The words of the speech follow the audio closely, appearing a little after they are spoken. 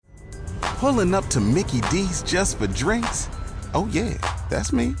Pulling up to Mickey D's just for drinks? Oh yeah,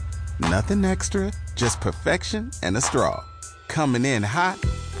 that's me. Nothing extra, just perfection and a straw. Coming in hot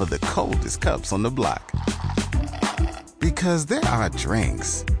for the coldest cups on the block. Because there are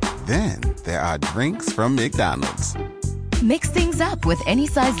drinks. Then there are drinks from McDonald's. Mix things up with any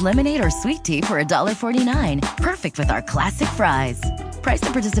size lemonade or sweet tea for $1.49. Perfect with our classic fries. Price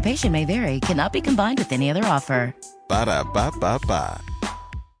and participation may vary. Cannot be combined with any other offer. Ba-da-ba-ba-ba.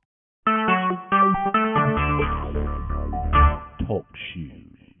 Talk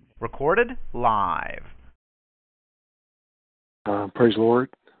shoes. Recorded live. Praise the Lord.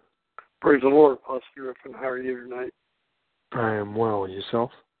 Praise the Lord, Pastor Griffin. How are you tonight? I am well.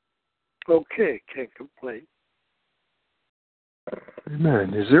 Yourself? Okay, can't complain.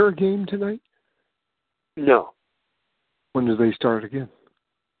 Amen. Is there a game tonight? No. When do they start again?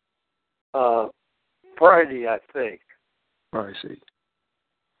 Friday, I think. I see.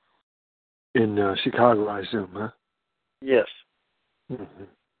 In Chicago, I assume, huh? Yes. Mm-hmm.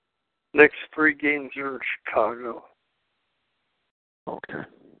 Next 3 games are in Chicago. Okay.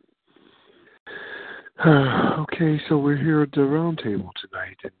 Okay, so we're here at the Roundtable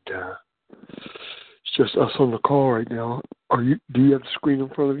tonight, and it's just us on the call right now. Do you have the screen in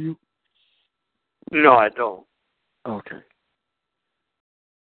front of you? No, I don't. Okay.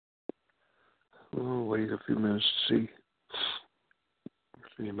 We'll wait a few minutes to see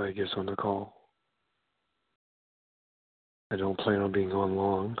if anybody gets on the call. I don't plan on being on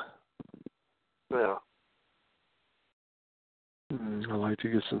long. Yeah. I like to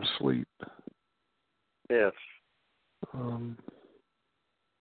get some sleep. Yes.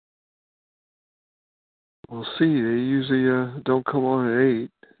 We'll see. They usually don't come on at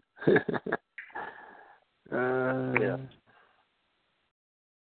 8. Yeah.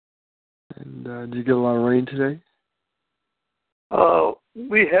 And did you get a lot of rain today?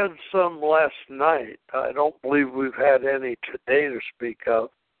 We had some last night. I don't believe we've had any today to speak of.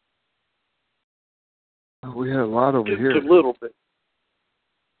 We had a lot over here. Just a little bit.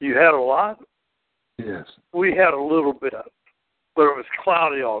 You had a lot? Yes. We had a little bit, but it was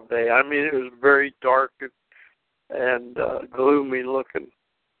cloudy all day. I mean, it was very dark and gloomy looking.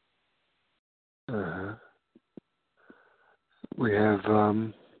 Uh-huh. We have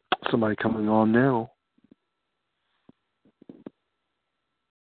somebody coming on now.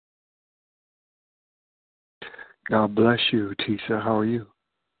 God bless you, Tisa. How are you?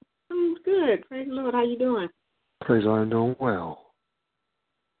 I'm good. Praise the Lord. How you doing? Praise the Lord, I'm doing well.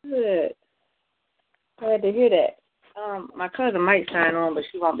 Good. Glad to hear that. My cousin might sign on, but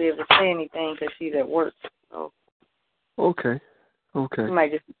she won't be able to say anything because she's at work. So. Okay.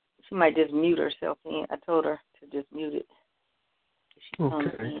 She might just mute herself in. I told her to just mute it.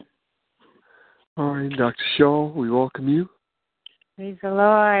 Okay. All right, Dr. Shaw, we welcome you. Praise the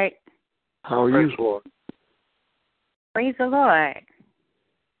Lord. How are Praise you? the Lord. Praise the Lord.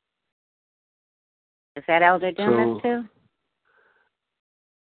 Is that Elder Dennis too?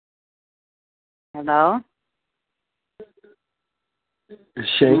 Hello?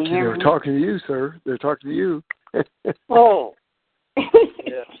 Shank, they're talking to you, sir. They're talking to you. Oh.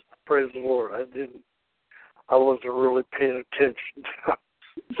 Yes. Praise the Lord. I wasn't really paying attention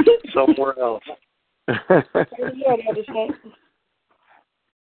somewhere else.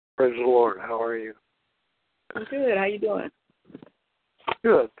 Praise the Lord. How are you? I'm good. How you doing?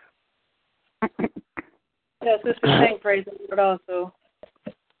 Good. Yeah, Sister Shank, praise the Lord also.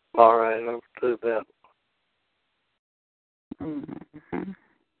 All right, I'll do that. Mm-hmm.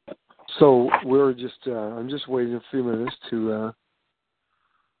 So we're just, I'm just waiting a few minutes to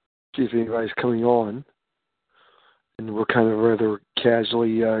see if anybody's coming on. And we're kind of rather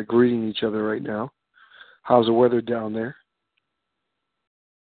casually greeting each other right now. How's the weather down there?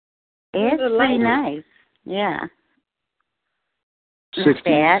 It's pretty nice. Yeah. 60s?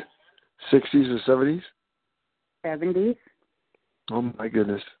 Bad. 60s or 70s? 70s. Oh, my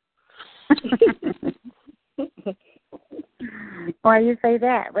goodness. Why you say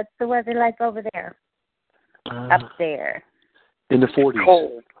that? What's the weather like over there? Up there. In the 40s.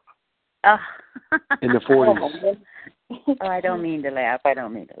 Cold. Oh. In the 40s. Oh, I don't mean to laugh.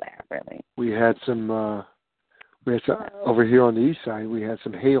 Really. We had some over here on the east side, we had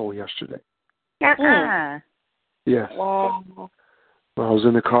some hail yesterday. Uh-uh. Yes. Wow. When I was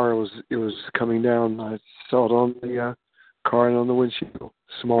in the car, it was coming down. I saw it on the car and on the windshield.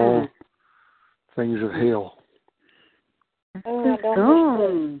 Small things of hail. Oh, I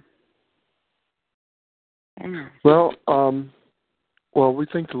don't Well, we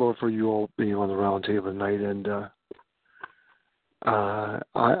thank the Lord for you all being on the round table tonight, and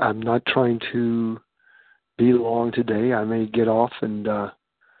I'm not trying to be long today. I may get off and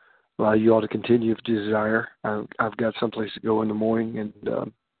allow you all to continue if you desire. I've got someplace to go in the morning, and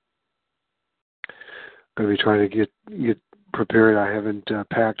I'm going to be trying to get prepared. I haven't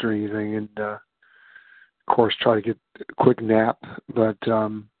packed or anything, and of course try to get a quick nap. But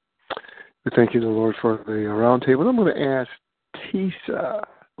we thank you, the Lord, for the roundtable. I'm going to ask Tisa,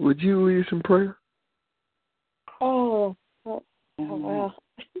 would you lead us in prayer? Oh wow.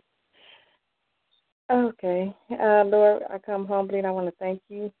 Okay. Lord, I come humbly and I want to thank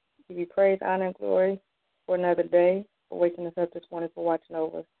you, give you praise, honor, and glory for another day, for waking us up this morning, for watching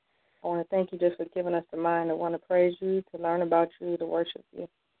over us. I want to thank you just for giving us the mind to want to praise you, to learn about you, to worship you. I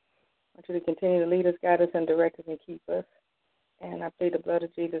want you to continue to lead us, guide us, and direct us and keep us. And I plead the blood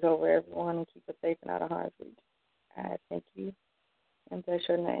of Jesus over everyone and keep us safe and out of harm's reach. I thank you and bless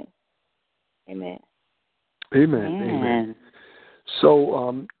your name. Amen. Amen.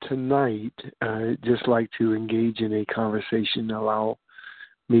 So tonight, I'd just like to engage in a conversation. Allow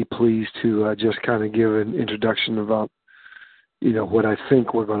me, please, to just kind of give an introduction about, what I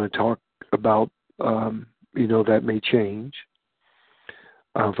think we're going to talk about, that may change.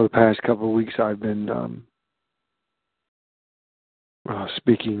 For the past couple of weeks, I've been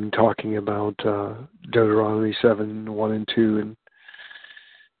talking about Deuteronomy 7, 1 and 2, and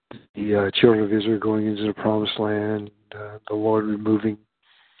the children of Israel going into the promised land, the Lord removing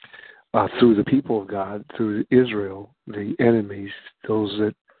through the people of God, through Israel, the enemies, those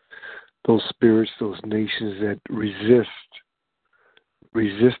spirits, those nations that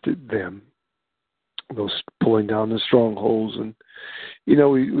resisted them, those pulling down the strongholds, and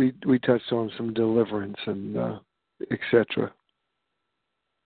we touched on some deliverance and etc.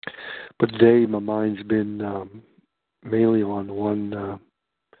 But today my mind's been mainly on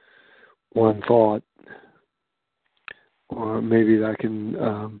one thought, or maybe I can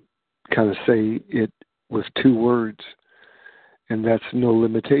kind of say it with two words, and that's no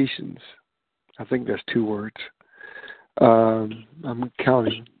limitations. I think that's two words. I'm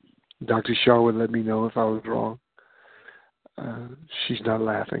counting. Dr. Shaw would let me know if I was wrong. She's not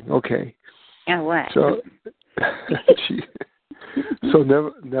laughing. Okay. Oh, what? So,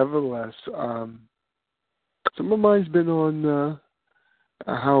 nevertheless, so my mind's been on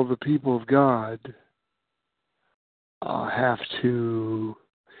how the people of God have to,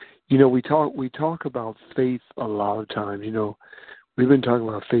 we talk about faith a lot of times. We've been talking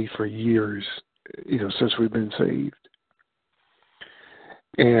about faith for years, since we've been saved.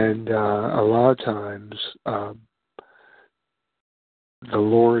 And a lot of times, the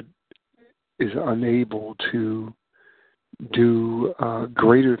Lord is unable to do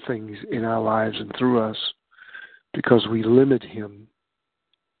greater things in our lives and through us because we limit Him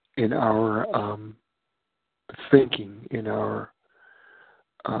in our thinking, in our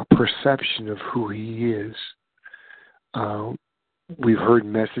perception of who He is. We've heard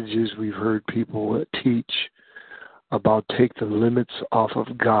messages, we've heard people teach about take the limits off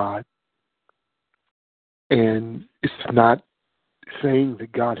of God. And it's not saying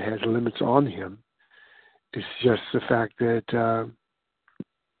that God has limits on Him. It's just the fact that,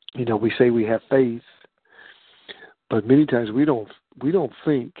 we say we have faith, but many times we don't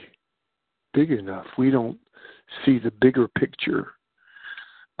think big enough. We don't see the bigger picture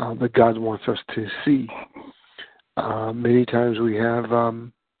that God wants us to see. Many times we have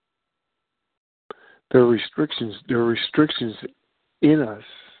there are restrictions in us,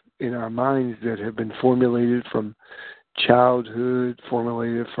 in our minds, that have been formulated from childhood,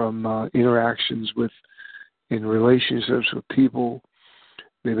 formulated from interactions in relationships with people.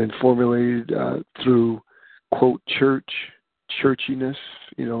 They've been formulated through, quote, churchiness,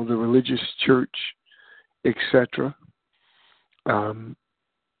 the religious church, etc.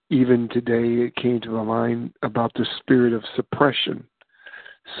 Even today, it came to my mind about the spirit of suppression.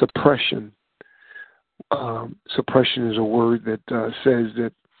 Suppression is a word that says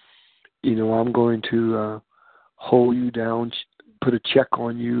that, I'm going to hold you down, put a check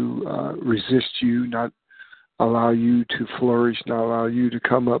on you, resist you, not allow you to flourish, not allow you to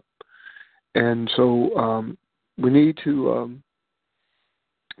come up. And so we need to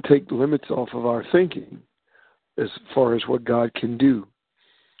take the limits off of our thinking as far as what God can do.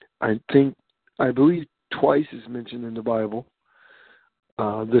 I believe twice is mentioned in the Bible.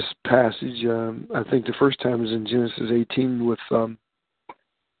 This passage, I think the first time is in Genesis 18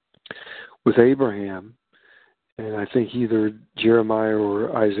 with Abraham, and I think either Jeremiah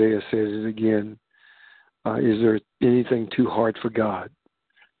or Isaiah says it again. Is there anything too hard for God?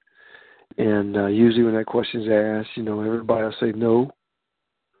 And usually when that question is asked, everybody will say no.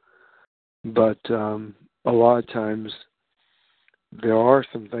 But a lot of times there are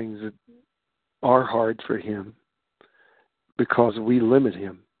some things that are hard for Him because we limit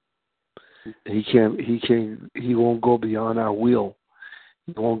Him. He won't go beyond our will.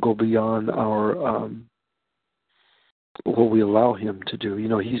 He won't go beyond our what we allow him to do.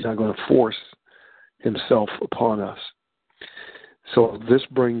 He's not going to force himself upon us. So this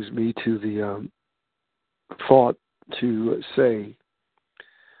brings me to the thought to say,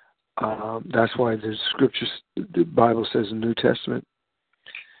 that's why the scriptures, the Bible says in the New Testament,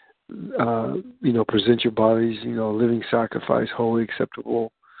 present your bodies, living sacrifice, holy,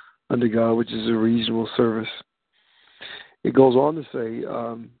 acceptable unto God, which is a reasonable service. It goes on to say,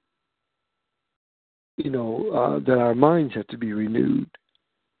 that our minds have to be renewed.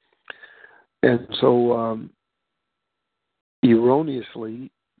 And so,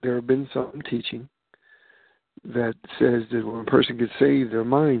 erroneously, there have been some teaching that says that when a person gets saved, their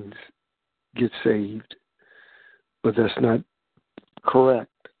minds get saved. But that's not correct.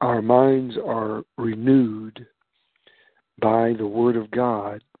 Our minds are renewed by the Word of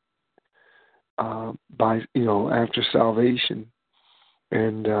God, after salvation.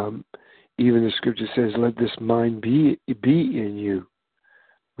 And even the Scripture says, let this mind be in you,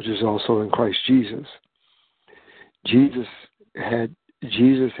 which is also in Christ Jesus. Jesus had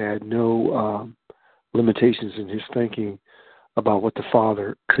no limitations in his thinking about what the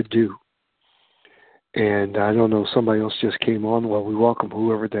Father could do. And I don't know, somebody else just came on. Well, we welcome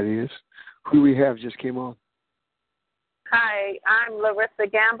whoever that is. Who we have just came on? Hi, I'm Larissa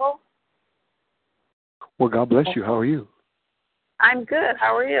Gamble. Well, God bless you. How are you? I'm good.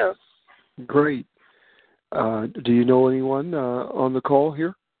 How are you? Great. Do you know anyone on the call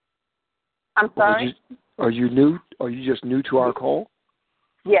here? I'm sorry? Are you new? Are you just new to our call?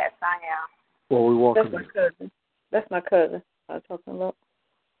 Yes, I am. Well, we welcome you. That's my cousin I was talking about.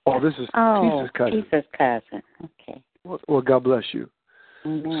 Oh, this is Teesa's cousin. Teesa's cousin. Okay. Well, God bless you.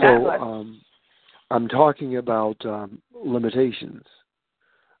 Mm-hmm. So, I'm talking about limitations.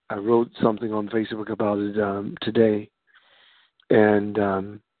 I wrote something on Facebook about it today. And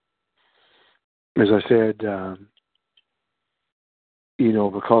as I said,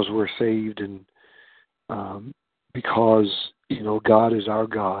 because we're saved and because, God is our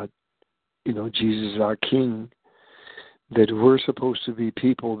God, Jesus is our King, that we're supposed to be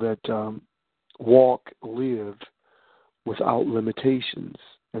people that live without limitations.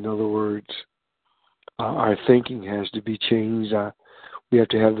 In other words, our thinking has to be changed. We have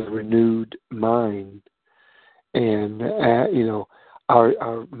to have the renewed mind. And,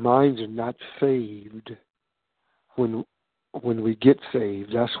 our minds are not saved when we get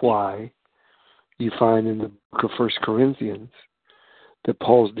saved. That's why you find in the book of 1 Corinthians that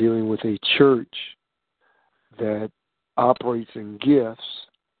Paul's dealing with a church that operates in gifts.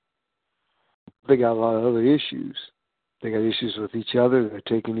 They got a lot of other issues. They got issues with each other. They're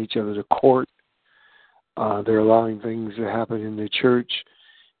taking each other to court. They're allowing things to happen in the church.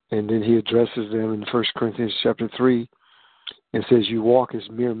 And then he addresses them in 1 Corinthians chapter 3 and says, you walk as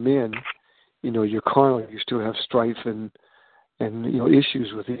mere men. You're carnal. You still have strife and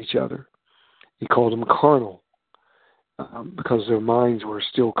issues with each other. He called them carnal because their minds were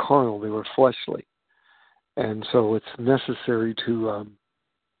still carnal. They were fleshly. And so it's necessary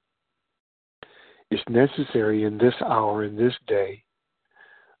in this hour, in this day,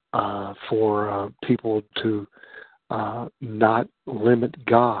 for people to not limit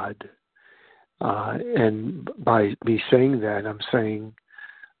God. And by me saying that, I'm saying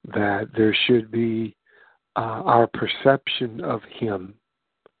that there should be our perception of Him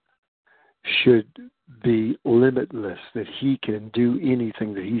should be limitless, that He can do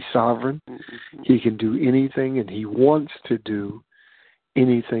anything, that He's sovereign. Mm-hmm. He can do anything, and He wants to do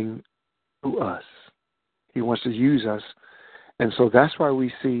anything to us. He wants to use us. And so that's why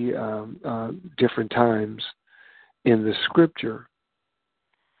we see different times in the Scripture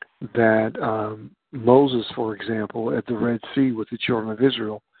that Moses, for example, at the Red Sea with the children of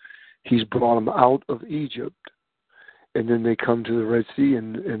Israel, he's brought them out of Egypt. And then they come to the Red Sea,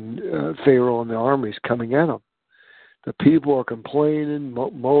 and Pharaoh and the army is coming at them. The people are complaining.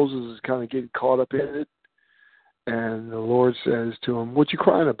 Moses is kind of getting caught up in it. And the Lord says to him, what you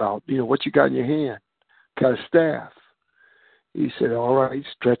crying about? What you got in your hand? Got a staff. He said, all right,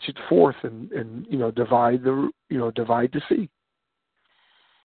 stretch it forth and divide the sea.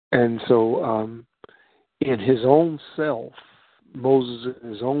 And so in his own self, Moses, in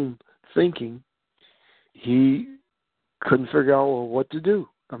his own thinking, he couldn't figure out what to do.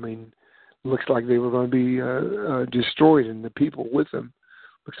 I mean, looks like they were going to be destroyed, and the people with them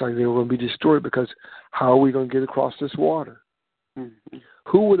looks like they were going to be destroyed, because how are we going to get across this water? Mm-hmm.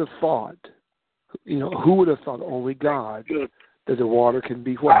 Who would have thought? Who would have thought? Only God. Good. That the water can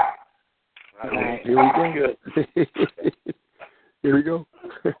be what? Right. Here we go. Here we go.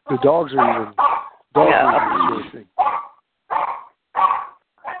 The dogs are even rejoicing.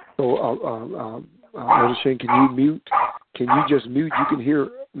 So, Elder Shane, can you mute? Can you just mute? You can hear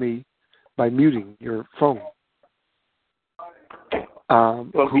me by muting your phone.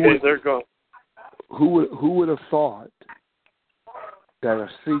 They're going. Who would have thought that a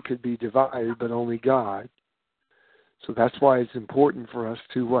sea could be divided, but only God? So that's why it's important for us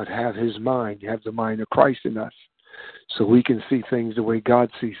to have His mind, have the mind of Christ in us, so we can see things the way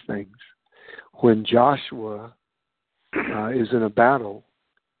God sees things. When Joshua is in a battle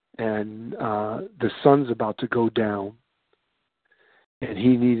and the sun's about to go down, and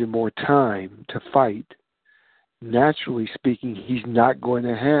he needed more time to fight, naturally speaking, he's not going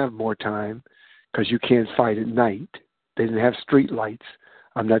to have more time because you can't fight at night. They didn't have street lights.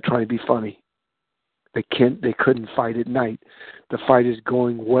 I'm not trying to be funny. They couldn't fight at night. The fight is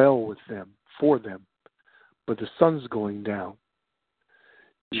going well with them, for them, but the sun's going down.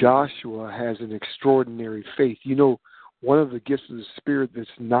 Joshua has an extraordinary faith. You know, one of the gifts of the Spirit that's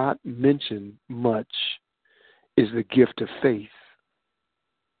not mentioned much is the gift of faith.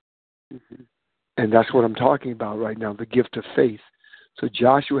 Mm-hmm. And that's what I'm talking about right now, the gift of faith. So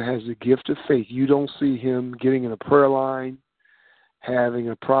Joshua has the gift of faith. You don't see him getting in a prayer line, having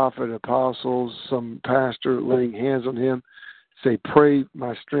a prophet, apostles, some pastor laying hands on him, say, pray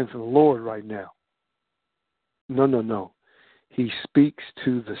my strength in the Lord right now. No. He speaks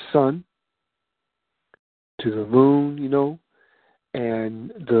to the sun, to the moon,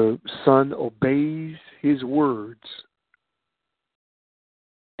 and the sun obeys his words.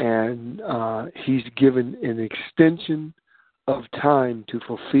 And he's given an extension of time to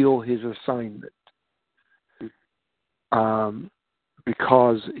fulfill his assignment,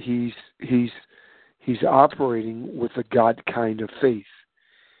 because he's operating with a God kind of faith.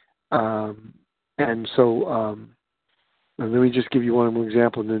 And so let me just give you one more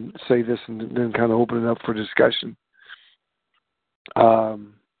example, and then say this, and then kind of open it up for discussion. I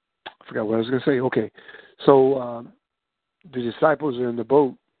forgot what I was going to say. Okay, so the disciples are in the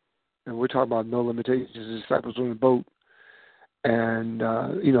boat, and we're talking about no limitations. The disciples are in the boat, and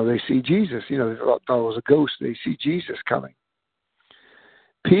they see Jesus. They thought it was a ghost. They see Jesus coming.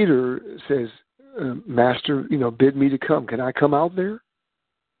 Peter says, Master, bid me to come. Can I come out there?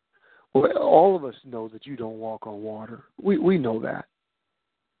 Well, all of us know that you don't walk on water. We know that.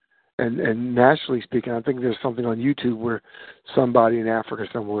 And naturally speaking, I think there's something on YouTube where somebody in Africa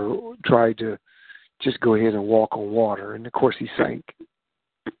somewhere tried to just go ahead and walk on water, and of course he sank.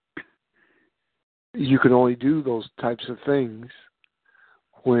 You can only do those types of things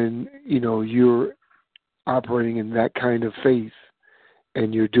when, you're operating in that kind of faith,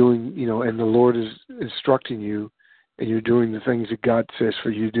 and you're doing, and the Lord is instructing you, and you're doing the things that God says for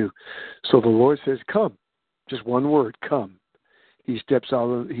you to do. So the Lord says, come. Just one word, come. He steps out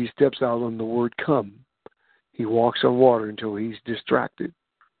on the word come. He walks on water until he's distracted.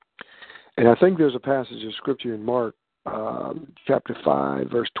 And I think there's a passage of Scripture in Mark, chapter 5,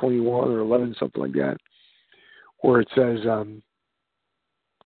 verse 21 or 11, something like that, where it says,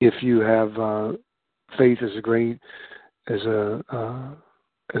 if you have faith as a grain, as a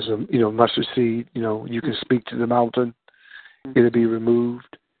mustard seed, you can speak to the mountain, it'll be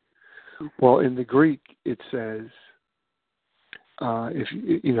removed. Well, in the Greek, it says, if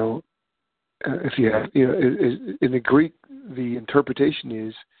you have, in the Greek, the interpretation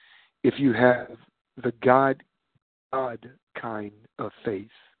is, if you have the God kind of faith,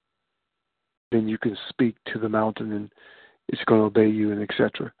 then you can speak to the mountain and it's going to obey you, and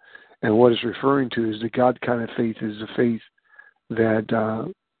etc. And what it's referring to is the God kind of faith is the faith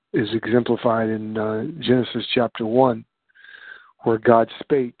that is exemplified in Genesis chapter 1, where God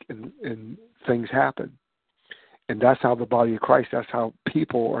spake and things happen. And that's how the body of Christ, that's how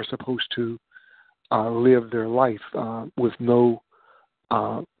people are supposed to live their life with no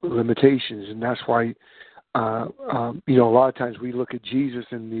limitations. And that's why, a lot of times we look at Jesus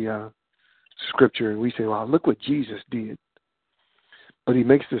in the Scripture and we say, wow, look what Jesus did. But he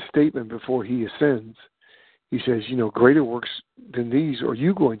makes this statement before he ascends. He says, greater works than these are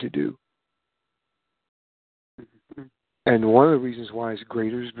you going to do. And one of the reasons why it's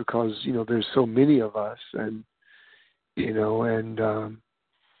greater is because, there's so many of us, and yet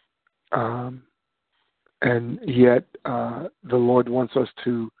the Lord wants us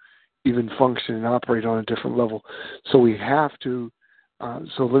to even function and operate on a different level. So we have to,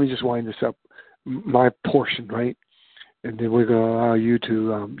 so let me just wind this up, my portion, right? And then we're going to allow you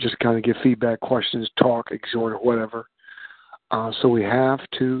to just kind of give feedback, questions, talk, exhort, or whatever. So we have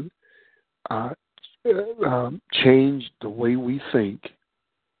to change the way we think.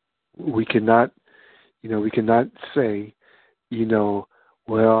 We cannot say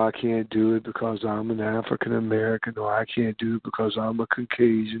well, I can't do it because I'm an African American, or I can't do it because I'm a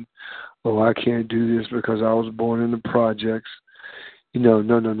Caucasian, or I can't do this because I was born in the projects.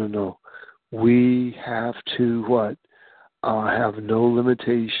 No. We have to what? Have no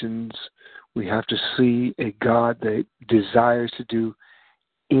limitations. We have to see a God that desires to do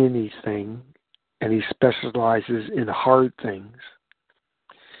anything, and He specializes in hard things.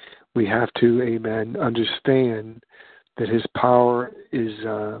 We have to, amen, understand that His power is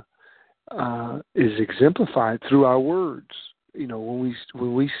exemplified through our words. When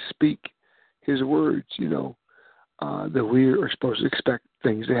we speak His words, that we are supposed to expect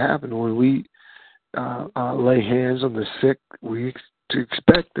things to happen. When we lay hands on the sick, we to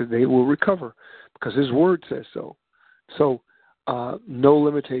expect that they will recover, because His word says so. So, no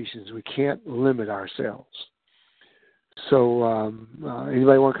limitations. We can't limit ourselves. So,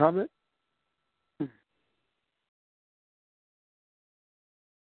 anybody want to comment?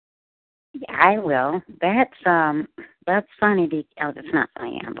 Yeah, I will. That's funny. It's not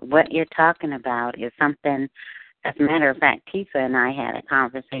funny, but what you're talking about is something. As a matter of fact, Tisa and I had a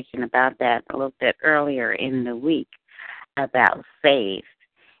conversation about that a little bit earlier in the week, about faith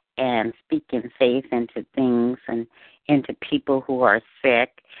and speaking faith into things and into people who are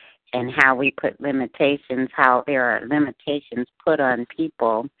sick, and how we put limitations, how there are limitations put on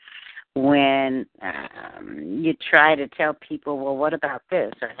people when you try to tell people, well, what about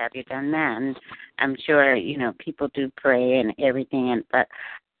this, or have you done that? And I'm sure, people do pray and everything, but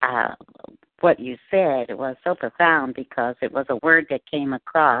what you said was so profound, because it was a word that came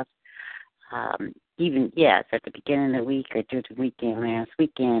across at the beginning of the week or through the weekend, last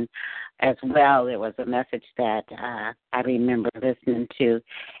weekend as well. It was a message that I remember listening to,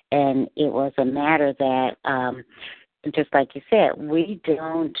 and it was a matter that, just like you said, we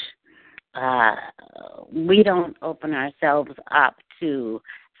don't open ourselves up to.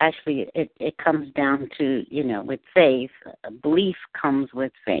 Actually, it comes down to, with faith, belief comes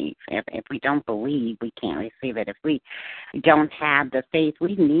with faith. If we don't believe, we can't receive it. If we don't have the faith,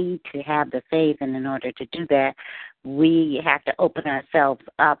 we need to have the faith, and in order to do that, we have to open ourselves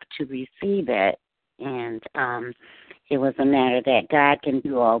up to receive it. And it was a matter that God can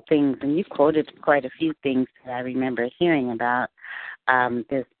do all things. And you quoted quite a few things that I remember hearing about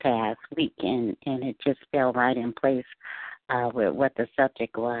this past week, and it just fell right in place with what the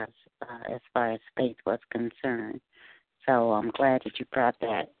subject was as far as faith was concerned. So I'm glad that you brought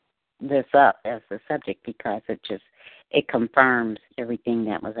this up as the subject, because it confirms everything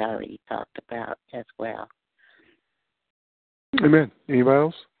that was already talked about as well. Amen. Anybody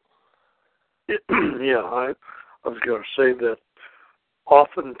else? Yeah, I was going to say that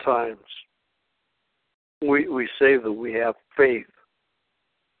oftentimes we say that we have faith,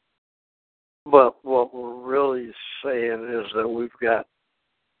 but what we're really saying is that we've got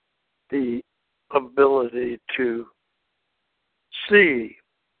the ability to see,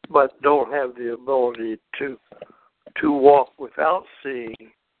 but don't have the ability to walk without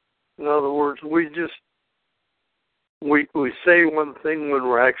seeing. In other words, we say one thing when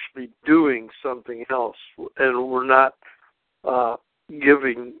we're actually doing something else, and we're not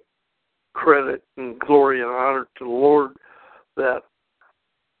giving credit and glory and honor to the Lord that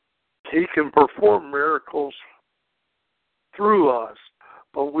He can perform miracles through us,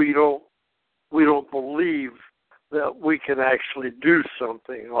 but we don't believe that we can actually do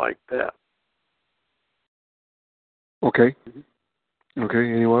something like that. Okay.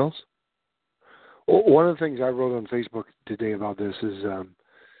 Anyone else? One of the things I wrote on Facebook today about this is,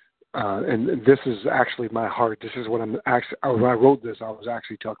 and this is actually my heart. This is what I'm actually. When I wrote this, I was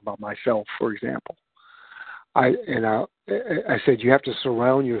actually talking about myself. For example, I said you have to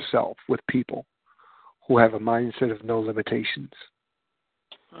surround yourself with people who have a mindset of no limitations.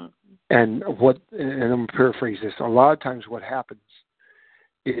 And I'm going to paraphrase this. A lot of times, what happens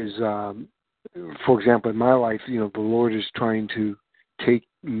is, for example, in my life, the Lord is trying to take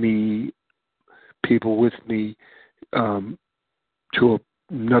people with me, to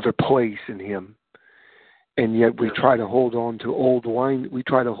another place in Him, and yet we try to hold on to old wine. We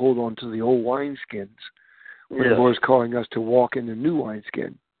try to hold on to the old wineskins when the Lord is calling us to walk in the new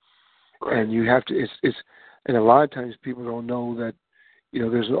wineskin. Right. And you have to. And a lot of times people don't know that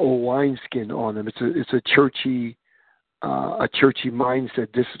there's an old wineskin on them. It's a churchy mindset.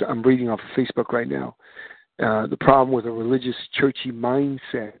 I'm reading off of Facebook right now. The problem with a religious churchy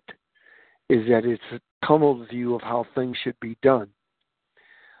mindset is that it's a tunnel view of how things should be done.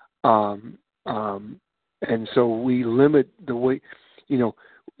 And so we limit the way,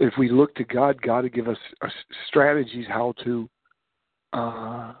 if we look to God, God will give us strategies how to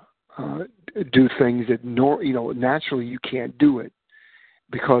do things that naturally you can't do it,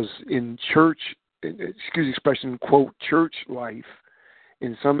 because in church, excuse the expression, quote, church life,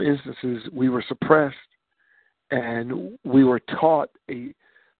 in some instances we were suppressed and we were taught a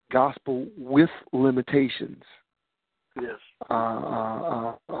gospel with limitations. Yes.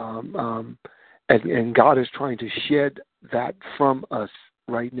 And God is trying to shed that from us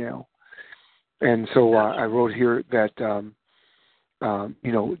right now. And so I wrote here that,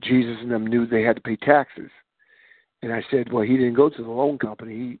 Jesus and them knew they had to pay taxes. And I said, well, he didn't go to the loan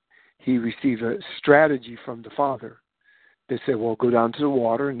company. He received a strategy from the Father. They said, well, go down to the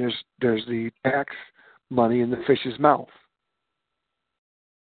water, and there's the tax money in the fish's mouth.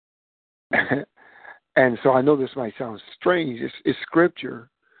 And so I know this might sound strange. It's scripture,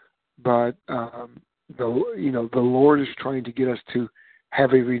 but the Lord is trying to get us to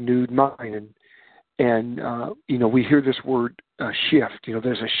have a renewed mind, and we hear this word shift.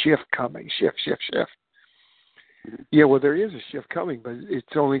 There's a shift coming. Shift. Yeah, well, there is a shift coming, but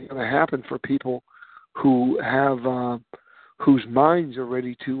it's only going to happen for people who have whose minds are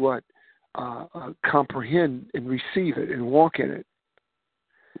ready to comprehend and receive it and walk in it.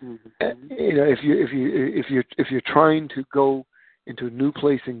 Mm-hmm. If you're trying to go into a new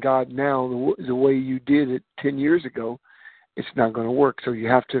place in God now, the way you did it 10 years ago, it's not going to work. So you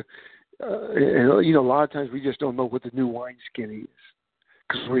have to, a lot of times we just don't know what the new wineskin is,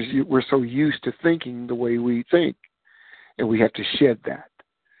 because we're so used to thinking the way we think, and we have to shed that.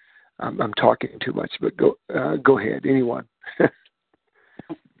 I'm talking too much, but go ahead, anyone.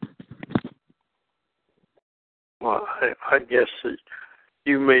 Well, I guess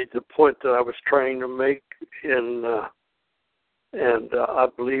you made the point that I was trying to make, and I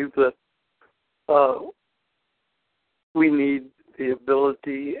believe that we need the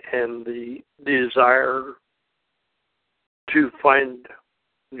ability and the desire to find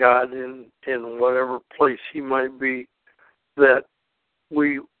God in whatever place He might be, that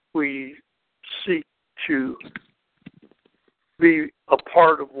we seek to be a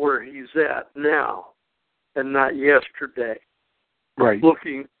part of where He's at now and not yesterday. Right.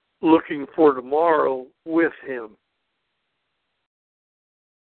 Looking for tomorrow with Him.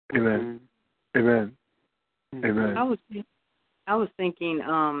 Amen. Amen. Amen. I was thinking,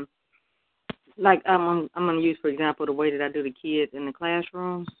 like I'm going to use, for example, the way that I do the kids in the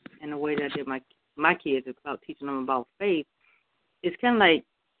classroom and the way that I did my kids about teaching them about faith. It's kind of like,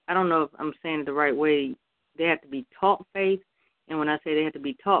 I don't know if I'm saying it the right way. They have to be taught faith, and when I say they have to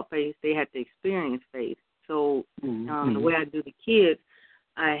be taught faith, they have to experience faith. So the way I do the kids,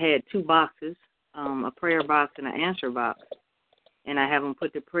 I had two boxes, a prayer box and an answer box. And I have them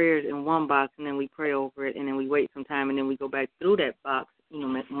put the prayers in one box, and then we pray over it, and then we wait some time, and then we go back through that box,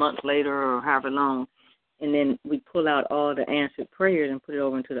 months later or however long, and then we pull out all the answered prayers and put it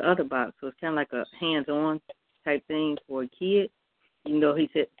over into the other box. So it's kind of like a hands-on type thing for a kid, even though he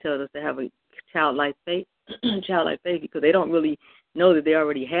tells us to have a childlike faith, because they don't really know that they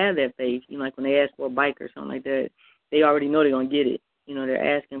already have that faith. Like when they ask for a bike or something like that, they already know they're going to get it.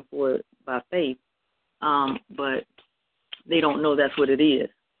 They're asking for it by faith, but they don't know that's what it is.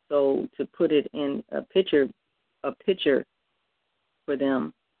 So to put it in a picture for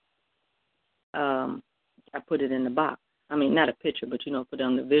them, I put it in the box. I mean, not a picture, but for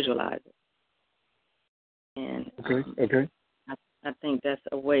them to visualize it. And okay. I think that's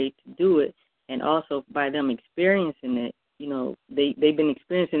a way to do it. And also by them experiencing it, they've been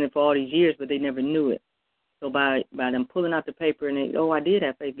experiencing it for all these years, but they never knew it. So by them pulling out the paper and I did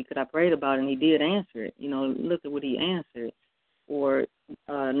have faith because I prayed about it and He did answer it. Look at what He answered. Or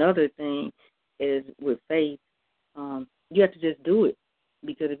another thing is with faith, you have to just do it,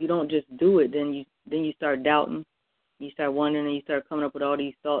 because if you don't just do it, then you start doubting, you start wondering, and you start coming up with all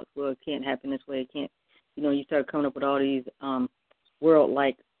these thoughts. Well, it can't happen this way. It can't. You start coming up with all these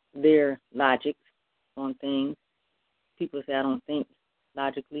world-like their logics on things. People say I don't think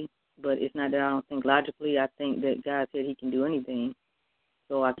logically. But it's not that I don't think logically. I think that God said He can do anything.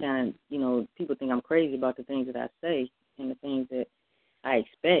 So I kind of, people think I'm crazy about the things that I say and the things that I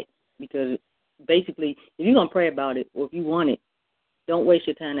expect. Because basically, if you're going to pray about it or if you want it, don't waste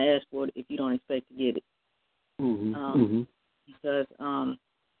your time to ask for it if you don't expect to get it. Because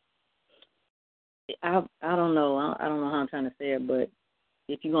I don't know. I don't know how I'm trying to say it, but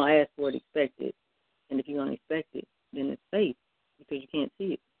if you're going to ask for it, expect it. And if you're going to expect it, then it's faith, because you can't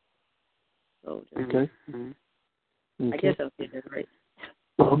see it. So okay. I guess I'll say that right.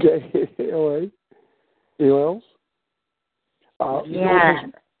 Okay. All right. Anyone else? Yeah.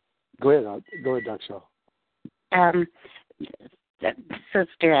 Go ahead, Dr. Shaw.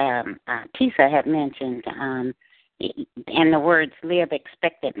 Sister Tisa had mentioned, and the words live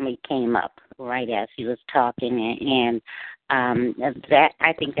expectantly came up right as he was talking, and that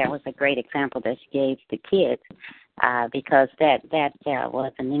I think that was a great example that she gave the kids, because that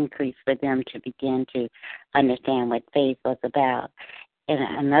was an increase for them to begin to understand what faith was about. And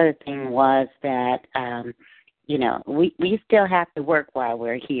another thing was that we still have to work while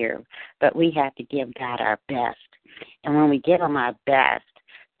we're here, but we have to give God our best. And when we give him our best,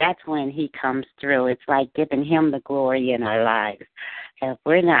 that's when he comes through. It's like giving him the glory in our lives. If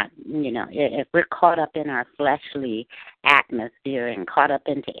we're not, if we're caught up in our fleshly atmosphere and caught up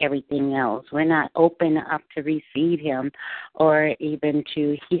into everything else, we're not open up to receive him or even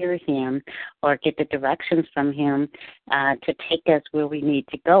to hear him or get the directions from him to take us where we need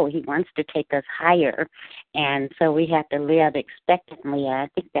to go. He wants to take us higher, and so we have to live expectantly. I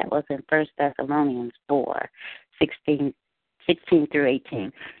think that was in 1 Thessalonians 4:16 through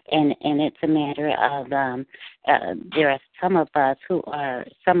 18, and it's a matter of there are some of us who are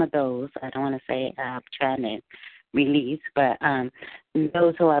some of those, I don't want to say trying to release, but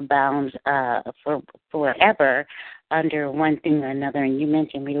those who are bound for forever under one thing or another. And you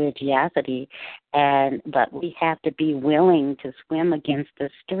mentioned religiosity, but we have to be willing to swim against the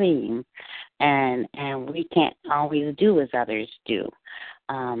stream, and we can't always do as others do.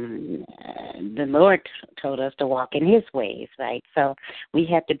 The Lord told us to walk in his ways, right? So we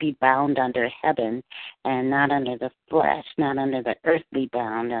have to be bound under heaven and not under the flesh, not under the earthly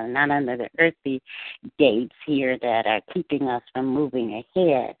bound, not under the earthly gates here that are keeping us from moving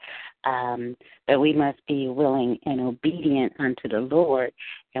ahead. But we must be willing and obedient unto the Lord,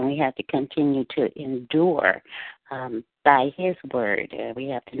 and we have to continue to endure by his word. We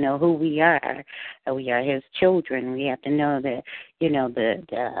have to know who we are. We are his children. We have to know that,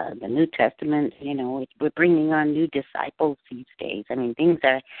 the New Testament, we're bringing on new disciples these days. I mean, things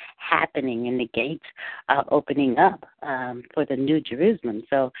are happening and the gates are opening up for the New Jerusalem.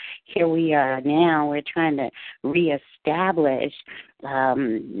 So here we are now. We're trying to reestablish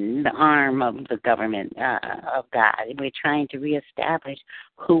the arm of the government of God. We're trying to reestablish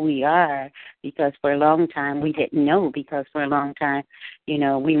who we are, because for a long time we didn't know, because for a long time,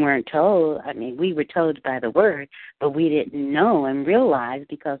 we weren't told. I mean, we were told by the word, but we didn't know and realize,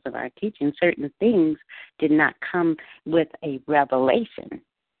 because of our teaching, certain things did not come with a revelation.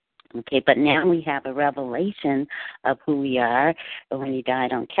 Okay, but now we have a revelation of who we are. When he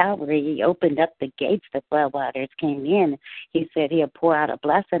died on Calvary, he opened up the gates, the floodwaters came in. He said he'll pour out a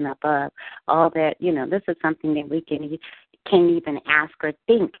blessing above all that. This is something that we can't even ask or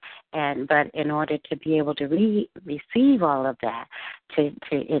think. But in order to be able to receive all of that,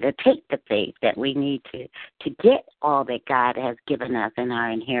 it'll take the faith that we need to get all that God has given us in our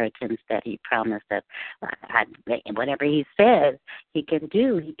inheritance that he promised us. Whatever he says he can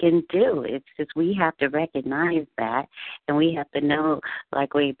do, he can do. It's just we have to recognize that, and we have to know,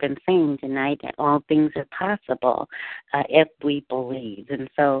 like we've been saying tonight, that all things are possible if we believe. And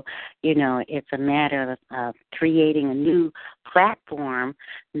so, it's a matter of creating a new platform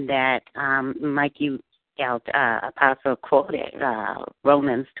that, like you, Apostle quoted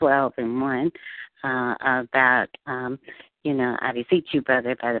Romans 12:1 about, I beseech you,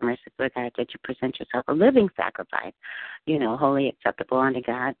 brother, by the mercy of God, that you present yourself a living sacrifice, holy, acceptable unto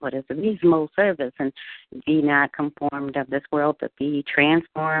God. What is a reasonable service? And be not conformed of this world, but be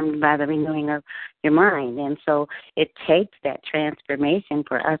transformed by the renewing of your mind. And so it takes that transformation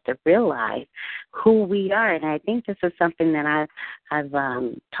for us to realize who we are. And I think this is something that I've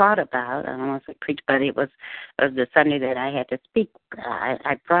taught about. I don't want to say preach, but it was the Sunday that I had to speak.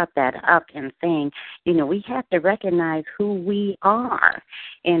 I brought that up in saying, we have to recognize who we are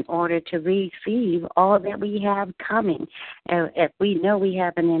in order to receive all that we have coming. If we know we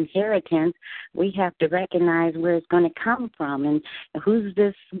have an inheritance, we have to recognize where it's going to come from and who's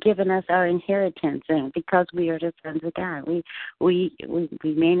this giving us our inheritance. And because we are the sons of God, we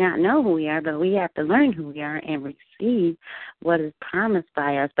may not know who we are, but we have to learn who we are and receive what is promised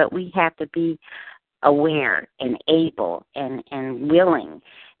by us. But we have to be aware and able and willing,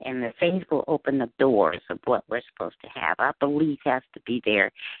 and the faith will open the doors of what we're supposed to have. Our belief has to be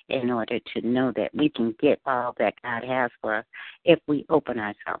there in order to know that we can get all that God has for us if we open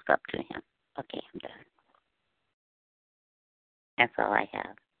ourselves up to him. Okay, I'm done. That's all I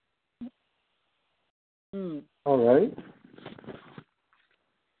have. All right.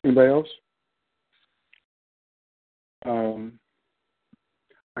 Anybody else?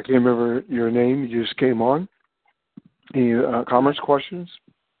 I can't remember your name. You just came on. Any comments, questions?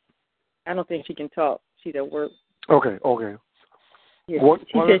 I don't think she can talk. She's at work. Okay. Yeah.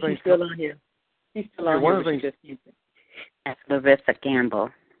 She said she's still on here. She's still on here. One of That's Larissa Gamble.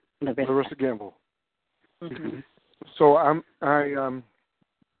 Larissa Gamble. Mm-hmm. So in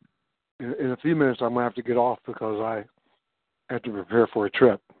a few minutes I'm gonna have to get off because I have to prepare for a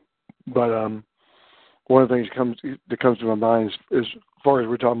trip. But one of the things that comes to my mind is, as far as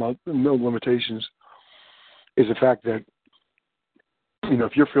we're talking about no limitations, is the fact that, you know,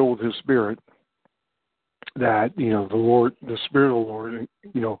 if you're filled with His Spirit, that, you know, the Spirit of the Lord,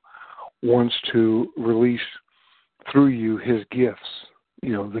 you know, wants to release through you His gifts,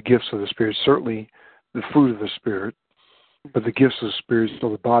 you know, the gifts of the Spirit, certainly the fruit of the Spirit, but the gifts of the Spirit so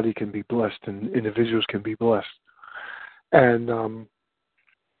the body can be blessed and individuals can be blessed. And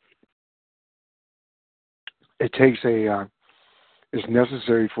it takes it's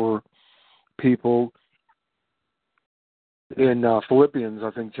necessary for people in Philippians,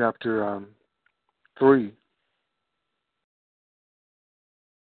 I think, chapter 3.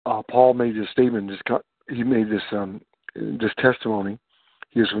 Paul made this statement. He made this testimony.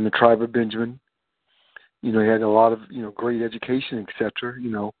 He was from the tribe of Benjamin. You know, he had a lot of, you know, great education, etc.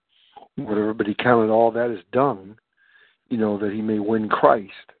 You know, whatever. But he counted all that as dung, you know, that he may win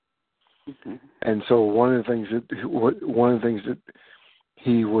Christ. Mm-hmm. And so one of the things that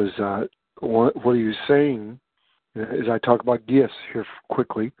he was, what he was saying, as I talk about gifts here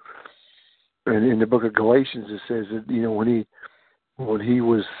quickly, and in the book of Galatians it says that, you know, when he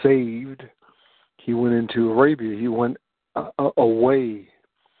was saved, he went into Arabia. He went away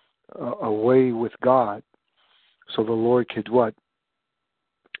with God, so the Lord could what?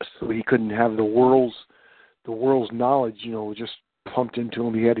 So he couldn't have the world's knowledge, you know, just pumped into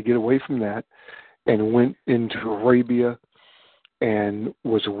him. He had to get away from that, and went into Arabia, and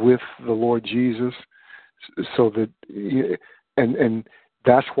was with the Lord Jesus. So that, and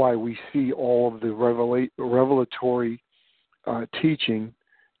that's why we see all of the revelatory teaching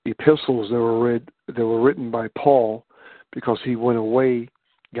epistles that were written by Paul, because he went away,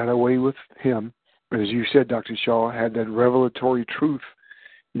 got away with him. And as you said, Dr. Shaw, had that revelatory truth.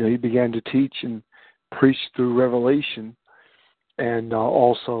 You know, he began to teach and preach through revelation, and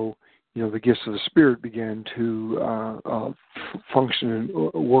also, you know, the gifts of the Spirit began to function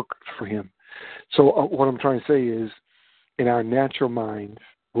and work for him. So what I'm trying to say is, in our natural minds,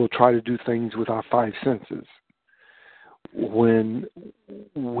 we'll try to do things with our five senses. When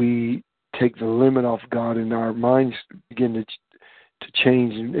we take the limit off God and our minds begin to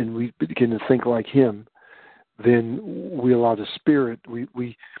change, and we begin to think like Him, then we allow the Spirit. We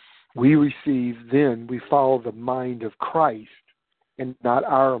receive. Then we follow the mind of Christ and not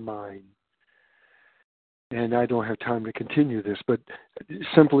our mind. And I don't have time to continue this, but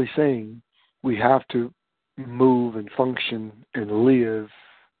simply saying, we have to move and function and live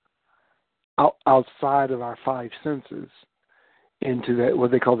outside of our five senses into that,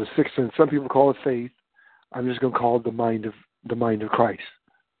 what they call the sixth sense. Some people call it faith. I'm just going to call it the mind of Christ.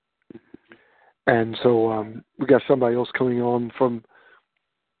 And so we got somebody else coming on from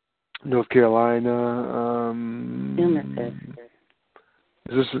North Carolina.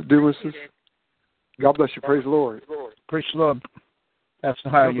 Is this Dumas? God bless you. Praise the Lord. Praise the Lord. That's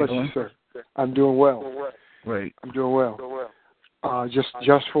how you doing, sir. I'm doing well. Great. I'm doing well.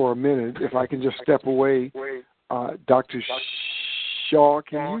 Just for a minute, if I can just step away, Dr. Shaw,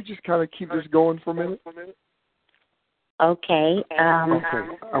 can you just kind of keep this going for a minute? Okay. Okay.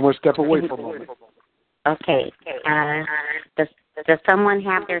 I'm going to step away for a moment. Okay. Does someone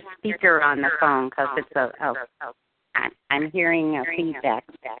have their speaker on the phone? Because it's I'm hearing a feedback.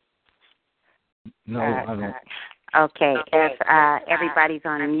 No, I don't. Okay. If everybody's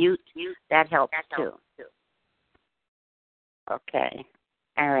on mute, that helps too. Okay.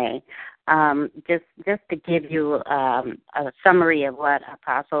 All right. Just to give you a summary of what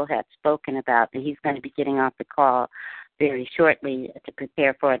Apostle had spoken about, and he's going to be getting off the call very shortly to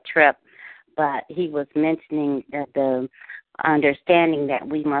prepare for a trip. But he was mentioning the understanding that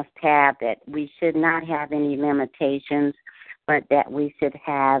we must have, that we should not have any limitations, but that we should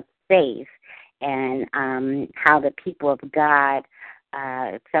have faith, and how the people of God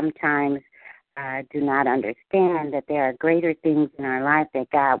sometimes do not understand that there are greater things in our life that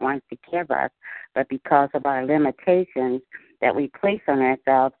God wants to give us, but because of our limitations that we place on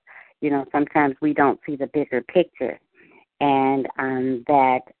ourselves, you know, sometimes we don't see the bigger picture, and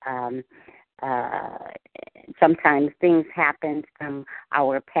sometimes things happen from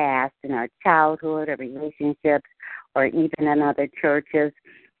our past, in our childhood or relationships, or even in other churches,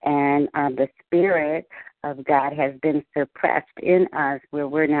 and the Spirit of God has been suppressed in us where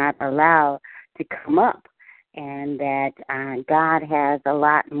we're not allowed to come up, and that God has a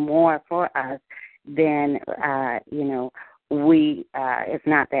lot more for us than, it's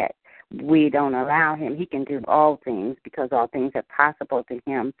not that we don't allow Him. He can do all things because all things are possible to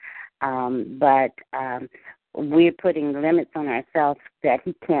Him. But we're putting limits on ourselves that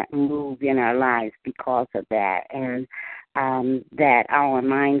he can't move in our lives because of that, and that our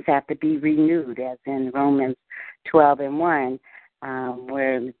minds have to be renewed, as in Romans 12:1,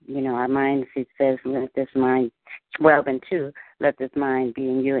 where, our minds, it says, let this mind, 12:2, let this mind be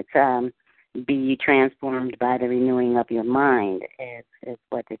in you. It's be ye transformed by the renewing of your mind, is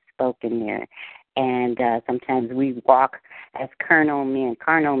what is spoken there. And sometimes we walk as carnal men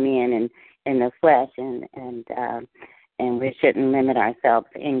in the flesh, and we shouldn't limit ourselves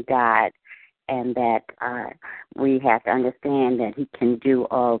in God, and that we have to understand that he can do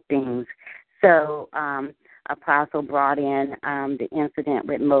all things. So Apostle brought in the incident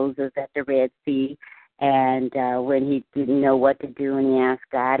with Moses at the Red Sea, and when he didn't know what to do, and he asked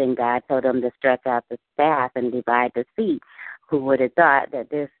God, and God told him to stretch out the staff and divide the sea. Who would have thought that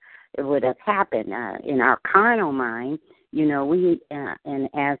this would have happened in our carnal mind? We, and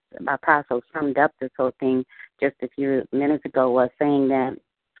as Apostle summed up this whole thing just a few minutes ago, was saying that,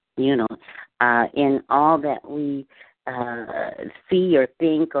 in all that we see or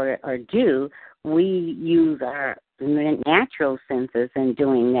think or do, we use our natural senses in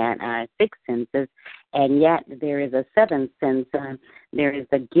doing that, our six senses, and yet there is a seventh sense. There is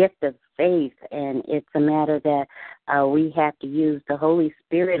the gift of faith, and it's a matter that we have to use the Holy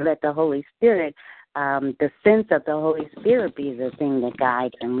Spirit, let the Holy Spirit, the sense of the Holy Spirit be the thing that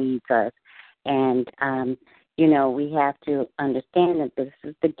guides and leads us. And, we have to understand that this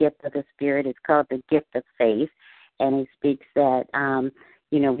is the gift of the Spirit. It's called the gift of faith, and he speaks that,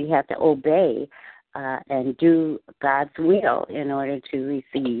 we have to obey and do God's will in order to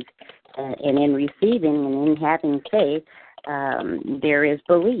receive. And in receiving and in having faith, there is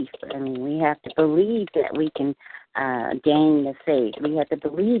belief. We have to believe that we can gain the faith. We have to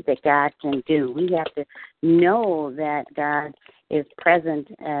believe that God can do. We have to know that God is present,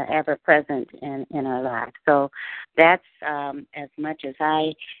 ever present in our lives. So that's as much as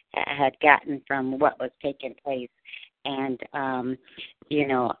I had gotten from what was taking place. And, I'm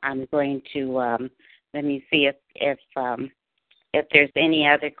going to let me see if there's any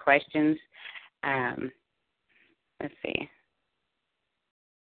other questions. Let's see.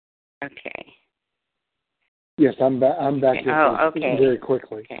 Okay. Yes, I'm back here. Okay. Very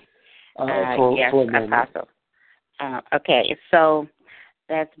quickly. Okay. Yes, Apostle. Okay, so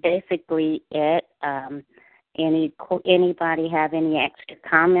that's basically it. Anybody have any extra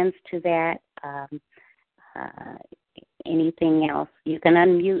comments to that? Anything else? You can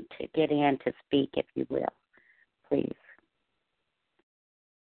unmute to get in to speak if you will, please.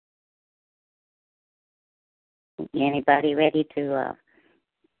 Anybody ready to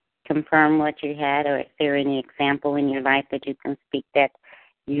confirm what you had, or is there any example in your life that you can speak that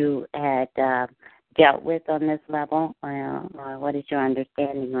you had dealt with on this level? Or what is your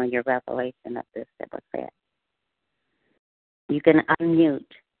understanding or your revelation of this that was said? You can unmute.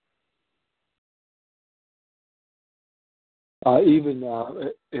 I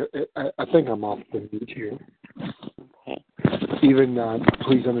think I'm off the mute here. Okay. Even,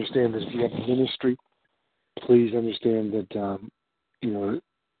 please understand that if you have a ministry, please understand that,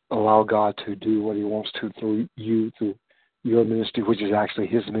 allow God to do what he wants to through you, through your ministry, which is actually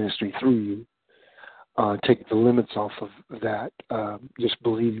his ministry through you. Take the limits off of that. Just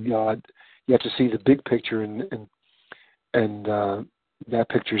believe God. You have to see the big picture, and that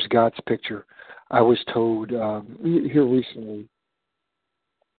picture is God's picture. I was told here recently,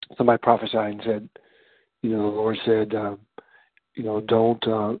 somebody prophesied and said, the Lord said,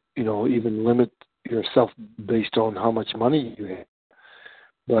 don't, even limit yourself based on how much money you have,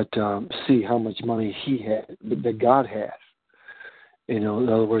 but see how much money he had, that God has. In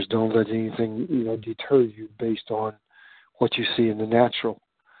other words, don't let anything, deter you based on what you see in the natural.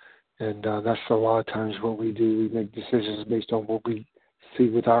 And that's a lot of times what we do. We make decisions based on what we see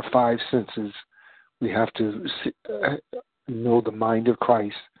with our five senses. We have to know the mind of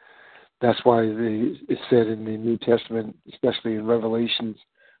Christ. That's why it's said in the New Testament, especially in Revelations,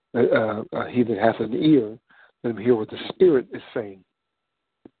 he that hath an ear, let him hear what the Spirit is saying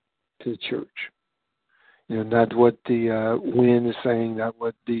to the church. Not what the wind is saying, not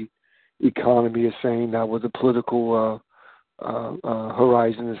what the economy is saying, not what the political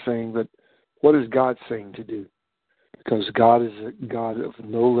horizon is saying, but what is God saying to do? Because God is a God of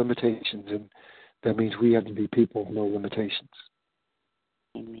no limitations, and that means we have to be people of no limitations.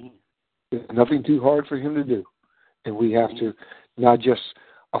 Amen. There's nothing too hard for him to do. And we have to not just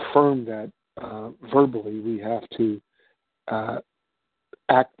affirm that verbally, we have to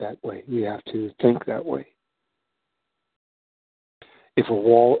act that way. We have to think that way. If a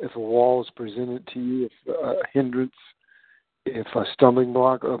wall is presented to you, if a hindrance, if a stumbling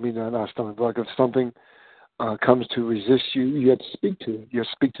block, not a stumbling block, if something comes to resist you, you have to speak to it. You have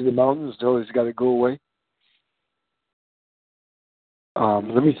to speak to the mountains, tell it's got to go away.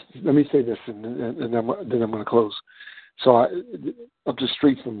 Let me say this, and then I'm going to close. So up the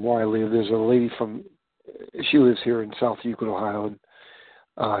street from where I live, there's a lady she lives here in South Euclid, Ohio,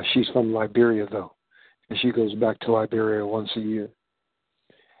 and she's from Liberia, though, and she goes back to Liberia once a year.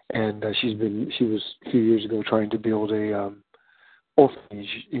 And she was a few years ago trying to build a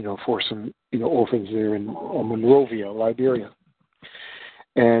orphanage, for some, orphans there in Monrovia, Liberia.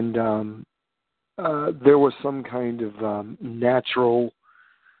 And there was some kind of natural,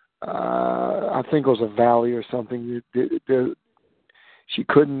 I think it was a valley or something. She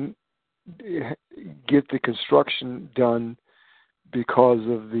couldn't get the construction done because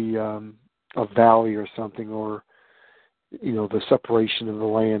of the a valley or something, or the separation of the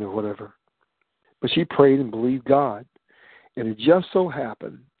land or whatever. But she prayed and believed God, and it just so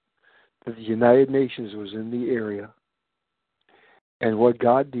happened that the United Nations was in the area, and what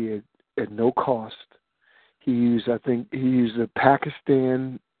God did at no cost, he used the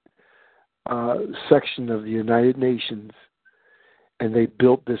Pakistan section of the United Nations, and they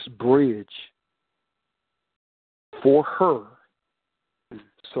built this bridge for her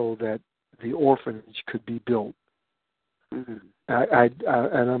so that the orphanage could be built. Mm-hmm.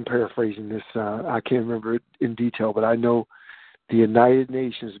 And I'm paraphrasing this. I can't remember it in detail, but I know the United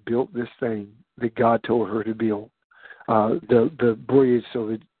Nations built this thing that God told her to build, the bridge, so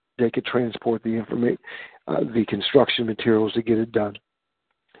that they could transport the the construction materials to get it done.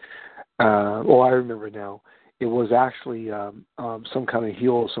 I remember now. It was actually some kind of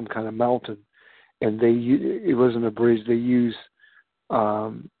hill, some kind of mountain, and it wasn't a bridge. They used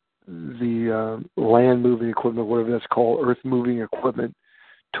the land moving equipment, whatever that's called, earth moving equipment,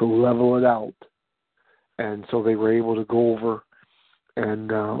 to level it out. And so they were able to go over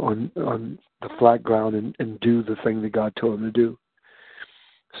and on the flat ground and do the thing that God told them to do.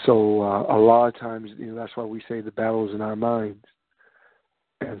 So a lot of times, that's why we say the battle is in our minds.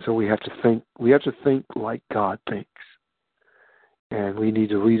 And so we have to think like God thinks. And we need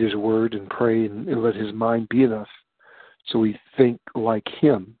to read his word and pray and let his mind be in us, so we think like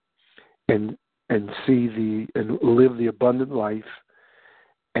him and see and live the abundant life,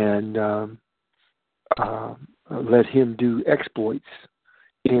 and let him do exploits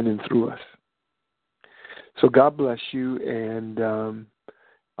in and through us. So God bless you, and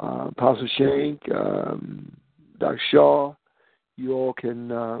Apostle Shank, Dr. Shaw, you all can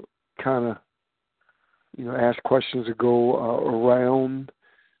kind of ask questions or go around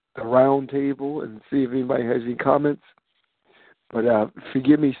the round table and see if anybody has any comments. But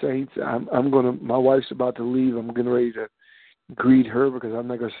forgive me, saints. My wife's about to leave. I'm getting ready to greet her because I'm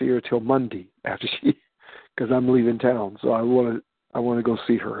not going to see her till Monday because I'm leaving town. So I want to go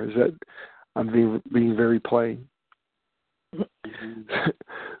see her. I'm being very plain.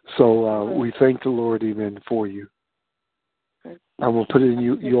 So we thank the Lord, amen, for you. I'm going to put it in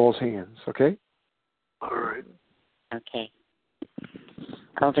you all's hands, okay? All right. Okay.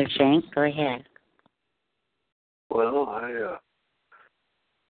 Elder Shank, go ahead. Well, I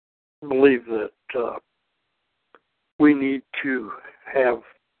believe that we need to have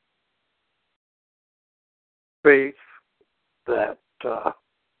faith that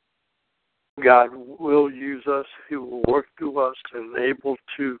God will use us. He will work through us and able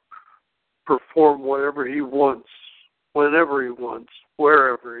to perform whatever he wants, whenever he wants,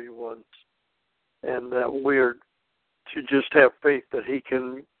 wherever he wants, and that we're to just have faith that he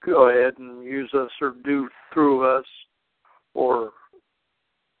can go ahead and use us or do through us, or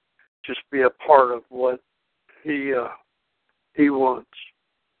just be a part of what he wants.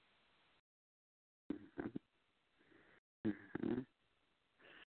 Mm-hmm.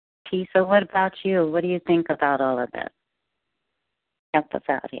 Tisa, what about you? What do you think about all of that? Help us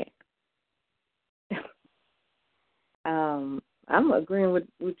out here. I'm agreeing with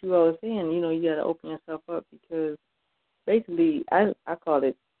what you all are saying. You got to open yourself up, because basically I call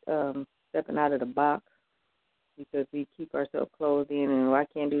it stepping out of the box, because we keep ourselves closed in and I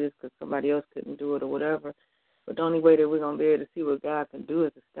can't do this because somebody else couldn't do it or whatever. But the only way that we're going to be able to see what God can do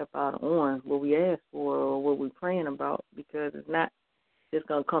is to step out on what we ask for or what we're praying about, because it's not just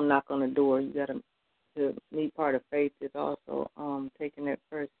going to come knock on the door. You got to need part of faith is also taking that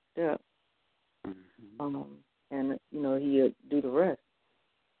first step. Mm-hmm. And, he'll do the rest.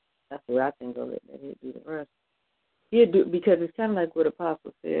 That's the way I think of it, that he'll do the rest. He'll do, because it's kind of like what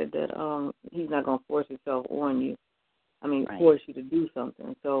Apostle said, that he's not going to force himself on you. Right. Force you to do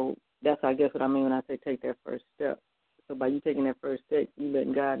something. So that's, I guess, what I mean when I say take that first step. So by you taking that first step, you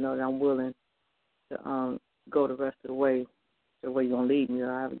letting God know that I'm willing to go the rest of the way you're going to lead me or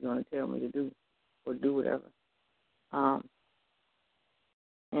however you're going to tell me to do. or do whatever.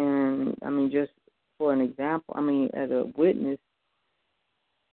 And I mean, just for an example, I mean, as a witness,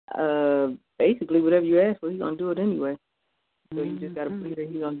 basically whatever you ask for, he's gonna do it anyway. So you just gotta believe that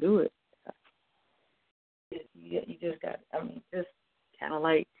he's gonna do it. You just got, I mean, just kind of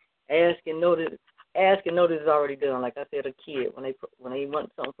like ask and know that it's already done. Like I said, a kid when they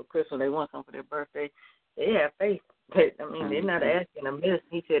want something for Christmas, they want something for their birthday, they have faith. But, I mean, they're not asking amiss.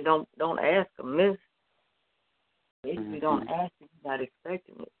 He said, don't ask amiss. Basically, don't ask if you're not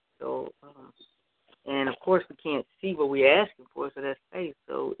expecting it. So, and of course, we can't see what we're asking for, so that's faith.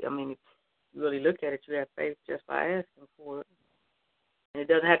 So, I mean, if you really look at it, you have faith just by asking for it. And it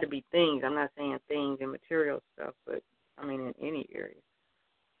doesn't have to be things. I'm not saying things and material stuff, but, I mean, in any area.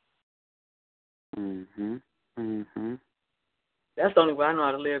 That's the only way I know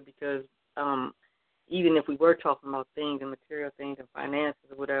how to live, because even if we were talking about things and material things and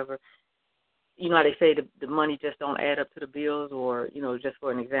finances or whatever, you know how they say the money just don't add up to the bills, or, you know, just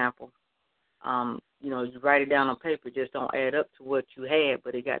for an example, you know, you write it down on paper, it just don't add up to what you had,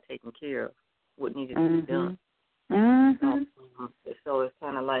 but it got taken care of, what needed to be done. So it's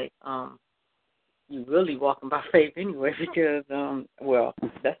kind of like you really walking by faith anyway, because, well,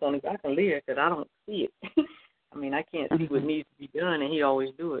 that's the only way I can live, because I don't see it. I mean, I can't see what needs to be done, and he always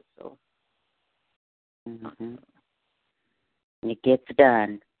do it, so. It gets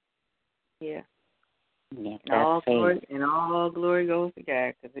done. Yeah. Yeah, and all glory goes to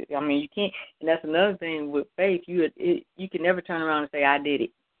God. Cause I mean, you can't, and that's another thing with faith. You can never turn around and say, "I did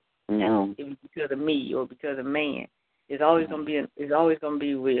it." No. It was because of me or because of man. It's always gonna be. It's always gonna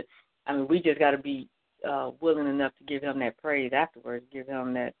be with. I mean, we just got to be willing enough to give him that praise afterwards. Give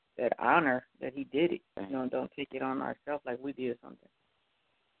him that honor that he did it. You know, don't take it on ourselves like we did something.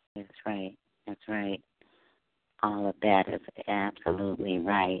 That's right. That's right. All of that is absolutely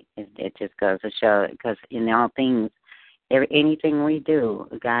right. It just goes to show, because in all things, anything we do,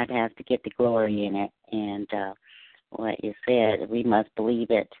 God has to get the glory in it. And what you said, we must believe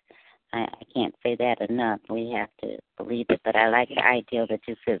it. I can't say that enough. We have to believe it. But I like the idea that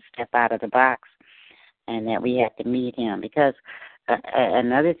you said step out of the box and that we have to meet him. Because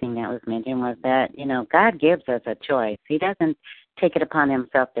another thing that was mentioned was that, you know, God gives us a choice. He doesn't take it upon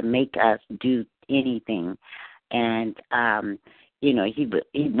himself to make us do anything. And, you know, he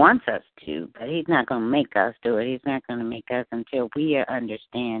wants us to, but he's not going to make us do it. He's not going to make us until we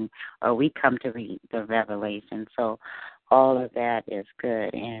understand or we come to the revelation. So all of that is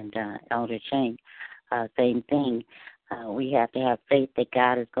good. And Elder Shank, same thing. We have to have faith that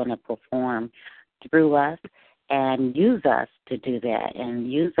God is going to perform through us and use us to do that. And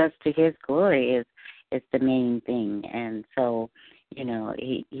use us to his glory is the main thing. And so, you know,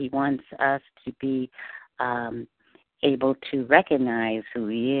 he wants us to be able to recognize who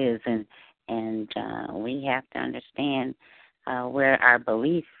he is, and we have to understand where our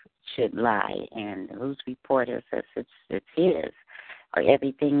belief should lie, and whose report is it's his, or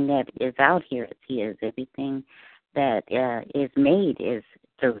everything that is out here is his, everything that is made is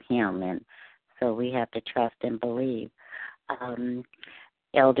through him, and so we have to trust and believe.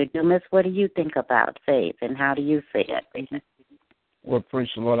 Elder Dumas, what do you think about faith, and how do you see it? Well,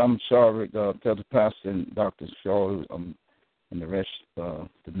 praise the Lord. I'm sorry, tell the pastor and Dr. Shaw and the rest of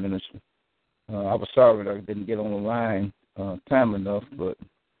the ministry. I was sorry that I didn't get on the line time enough, but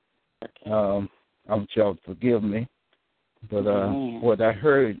I want y'all to forgive me. But what I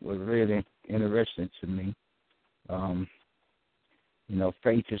heard was really interesting to me. You know,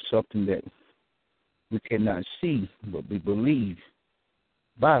 faith is something that we cannot see, but we believe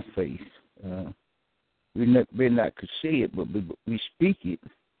by faith. We not could see it, but we speak it.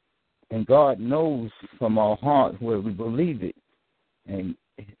 And God knows from our heart where we believe it. And,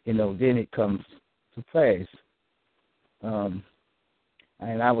 you know, then it comes to pass. And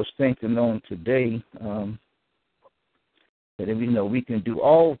I was thinking on today that, you know, we can do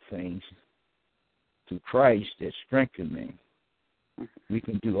all things through Christ that strengthen me. We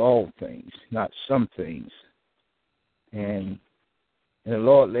can do all things, not some things. And the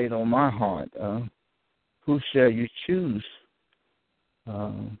Lord laid on my heart, who shall you choose?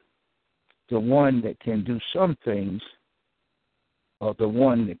 The one that can do some things, or the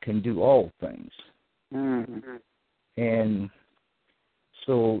one that can do all things? Mm-hmm. And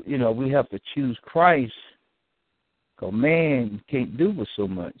so, you know, we have to choose Christ, because man can't do with so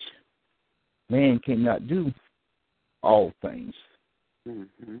much. Man cannot do all things.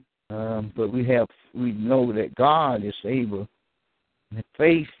 Mm-hmm. But we know that God is able, and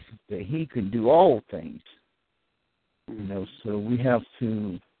faith that he can do all things. You know, so we have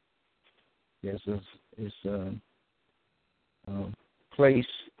to, place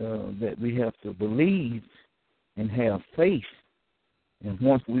that we have to believe and have faith. And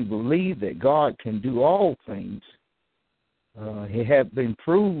once we believe that God can do all things, it has been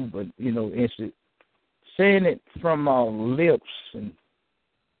proved, but, it's saying it from our lips. And,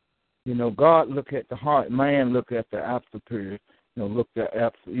 God look at the heart, man look at the after period, look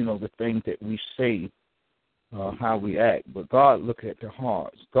at the things that we say, how we act. But God look at the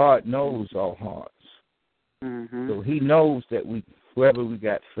hearts. God knows our hearts. Mm-hmm. So he knows that whether we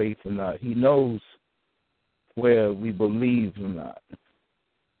got faith or not. He knows where we believe or not.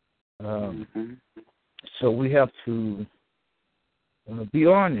 So we have to be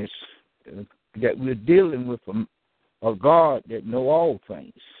honest that we're dealing with a God that knows all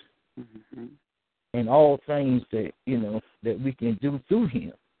things. Mm-hmm. And all things that, that we can do through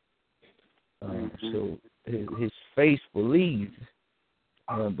him. So his faith believes.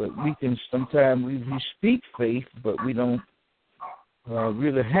 But we can sometimes we speak faith, but we don't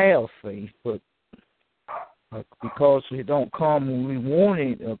really have faith. But because it don't come when we want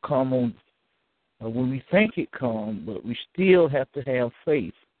it, or come on when we think it comes, but we still have to have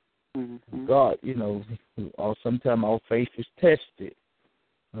faith. Mm-hmm. God, or sometimes our faith is tested.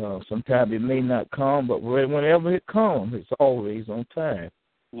 Sometimes it may not come, but whenever it comes, it's always on time.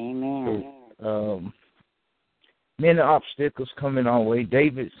 Amen. So, many obstacles coming our way.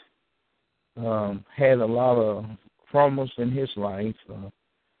 David had a lot of promise in his life.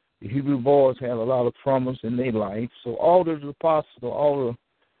 The Hebrew boys had a lot of promise in their life. So all the apostles, all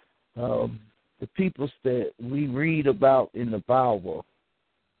the peoples that we read about in the Bible,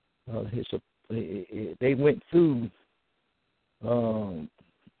 they went through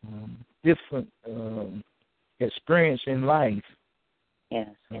different experience in life. Yes.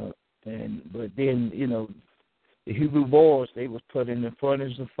 But then, the Hebrew boys, they was put in the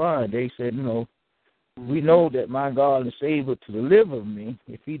furnace of fire. They said, we know that my God is able to deliver me.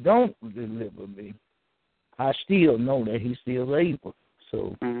 If he don't deliver me, I still know that he's still able.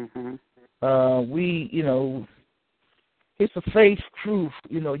 So it's a faith truth.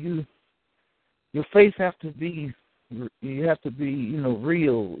 Your faith have to be,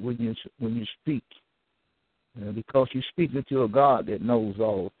 real when you speak. Because you're speaking to a God that knows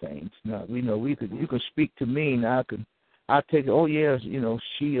all things. Now we know you can speak to me, and I take it. Oh yes,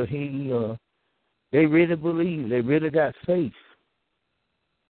 she or he, they really believe, they really got faith.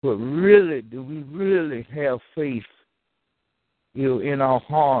 But really, do we really have faith? In our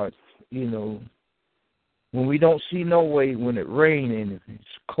hearts, when we don't see no way, when it's raining, it's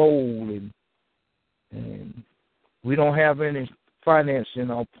cold, and we don't have any finance in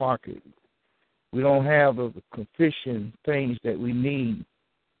our pocket. We don't have the sufficient things that we need.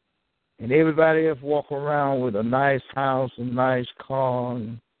 And everybody else walk around with a nice house, a nice car,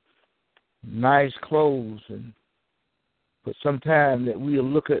 and nice clothes. But sometimes that we'll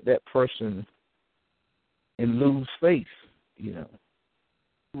look at that person and lose faith,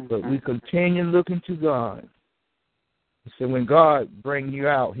 But we continue looking to God. So when God bring you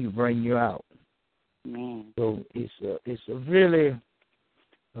out, he bring you out. Man. So it's a really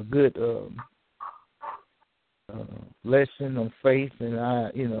a good lesson on faith, and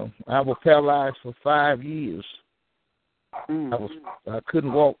I was paralyzed for 5 years. I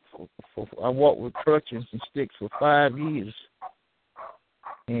couldn't walk. I walked with crutches and sticks for 5 years,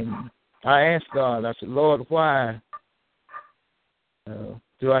 and I asked God. I said, Lord, why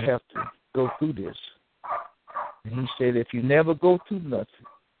do I have to go through this? And he said, if you never go through nothing,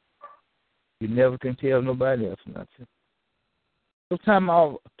 you never can tell nobody else nothing. Sometimes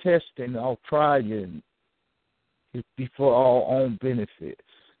I'll test and I'll try you before our own benefits.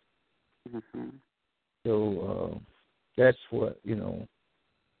 Mm-hmm. So that's what,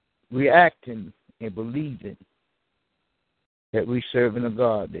 reacting and believing that we're serving a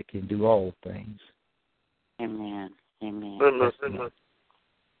God that can do all things. Amen. Amen.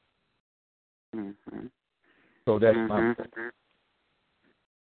 Mm-hmm. So that's my point.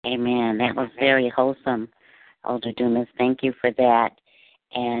 Amen. That was very wholesome, Elder Dumas. Thank you for that.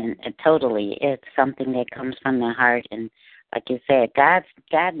 And totally, it's something that comes from the heart. And like you said,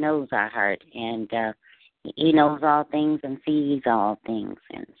 God knows our heart, and he knows all things and sees all things.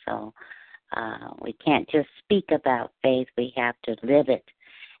 And so we can't just speak about faith. We have to live it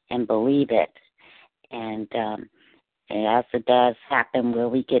and believe it. And it also does happen where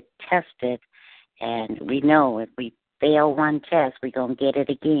we get tested, and we know if we fail one test, we're going to get it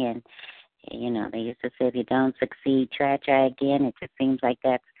again. They used to say, if you don't succeed, try again. It just seems like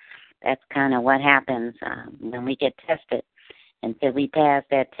that's kind of what happens when we get tested. Until we pass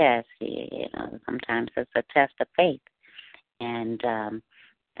that test, sometimes it's a test of faith. And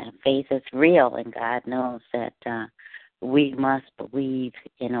faith is real, and God knows that we must believe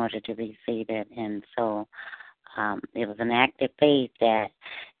in order to receive it. And so it was an act of faith that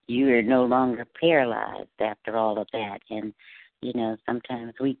you are no longer paralyzed after all of that. And, you know,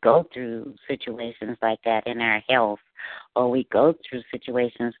 sometimes we go through situations like that in our health, or we go through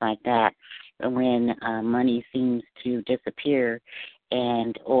situations like that when money seems to disappear,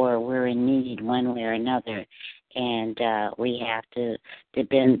 and or we're in need one way or another, and we have to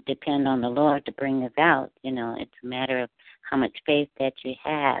depend on the Lord to bring us out. You know, it's a matter of how much faith that you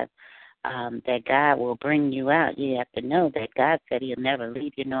have, that God will bring you out. You have to know that God said He'll never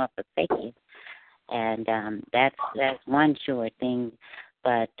leave you nor forsake you, and that's one sure thing.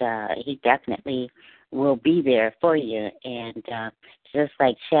 But He definitely will be there for you, and just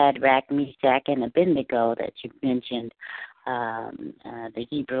like Shadrach, Meshach, and Abednego that you mentioned, the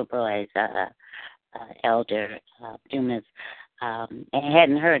Hebrew boys, Elder Dumas. I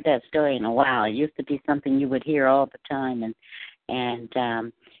hadn't heard that story in a while. It used to be something you would hear all the time, and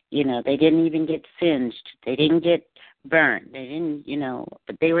you know, they didn't even get singed. They didn't get burnt. They didn't, you know,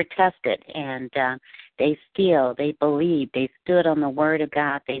 but they were tested, and they believed. They stood on the Word of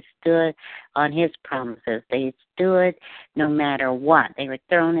God. They stood on His promises. They stood no matter what. They were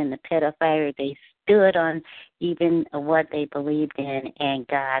thrown in the pit of fire. They stood on even what they believed in, and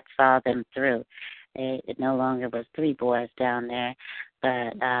God saw them through. It no longer was 3 boys down there,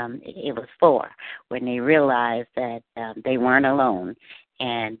 but it was 4 when they realized that they weren't alone,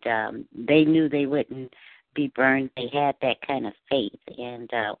 and they knew they wouldn't be burned. They had that kind of faith and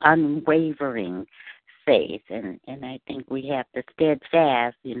unwavering faith, and I think we have the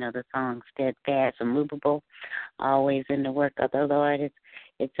steadfast, you know, the song steadfast, immovable, always in the work of the Lord.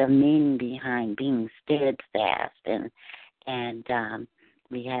 It's a meaning behind being steadfast, and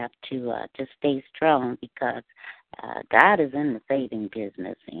we have to stay strong, because God is in the saving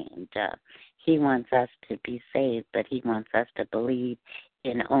business, and He wants us to be saved, but He wants us to believe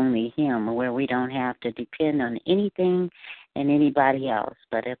in only Him, where we don't have to depend on anything and anybody else.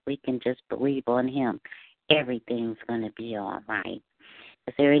 But if we can just believe on Him, everything's going to be all right.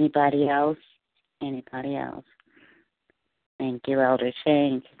 Is there anybody else? Anybody else? Thank you, Elder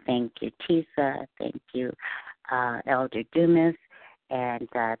Shank. Thank you, Tisa. Thank you, Elder Dumas. And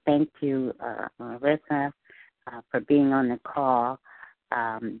thank you, Marissa, for being on the call.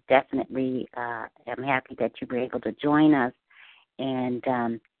 Definitely I'm happy that you were able to join us. And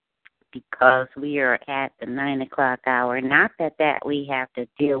because we are at the 9 o'clock hour, not that we have to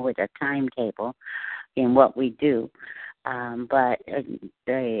deal with a timetable in what we do, but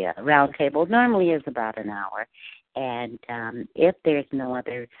the roundtable normally is about an hour. And if there's no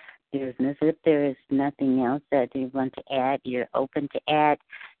other business, if there is nothing else that you want to add, you're open to add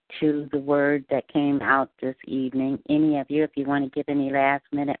to the word that came out this evening. Any of you, if you want to give any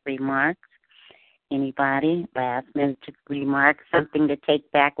last-minute remarks, anybody, last-minute remarks, something to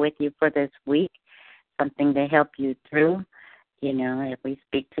take back with you for this week, something to help you through. You know, if we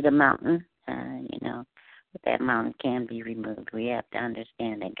speak to the mountain, you know, that mountain can be removed. We have to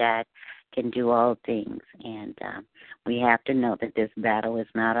understand that God can do all things, and we have to know that this battle is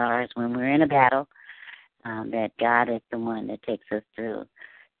not ours. When we're in a battle, that God is the one that takes us through.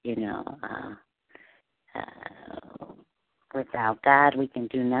 You know, without God, we can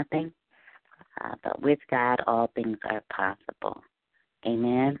do nothing, but with God, all things are possible.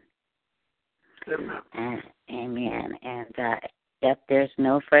 Amen? Amen. And if there's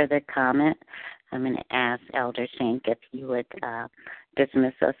no further comment, I'm going to ask Elder Shank if you would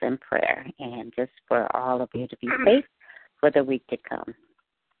dismiss us in prayer, and just for all of you to be safe for the week to come.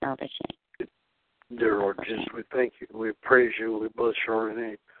 Elder Shank. Dear Lord Jesus, we thank you. We praise you. We bless your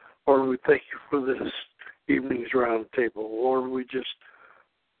name. Lord, we thank you for this evening's round table. Lord, we just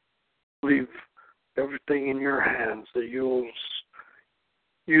leave everything in your hands, that you'll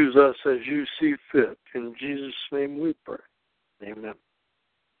use us as you see fit. In Jesus' name we pray. Amen.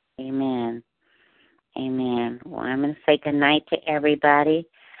 Amen. Amen. Well, I'm going to say good night to everybody.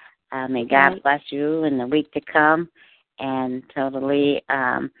 May God bless you in the week to come, and totally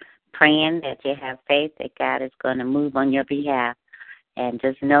praying that you have faith that God is going to move on your behalf. And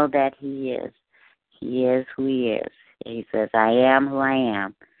just know that He is. He is who He is. He says, I am who I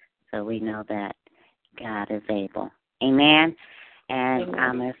am. So we know that God is able. Amen. And amen.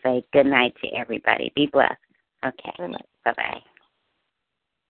 I'm going to say good night to everybody. Be blessed. Okay. Bye-bye.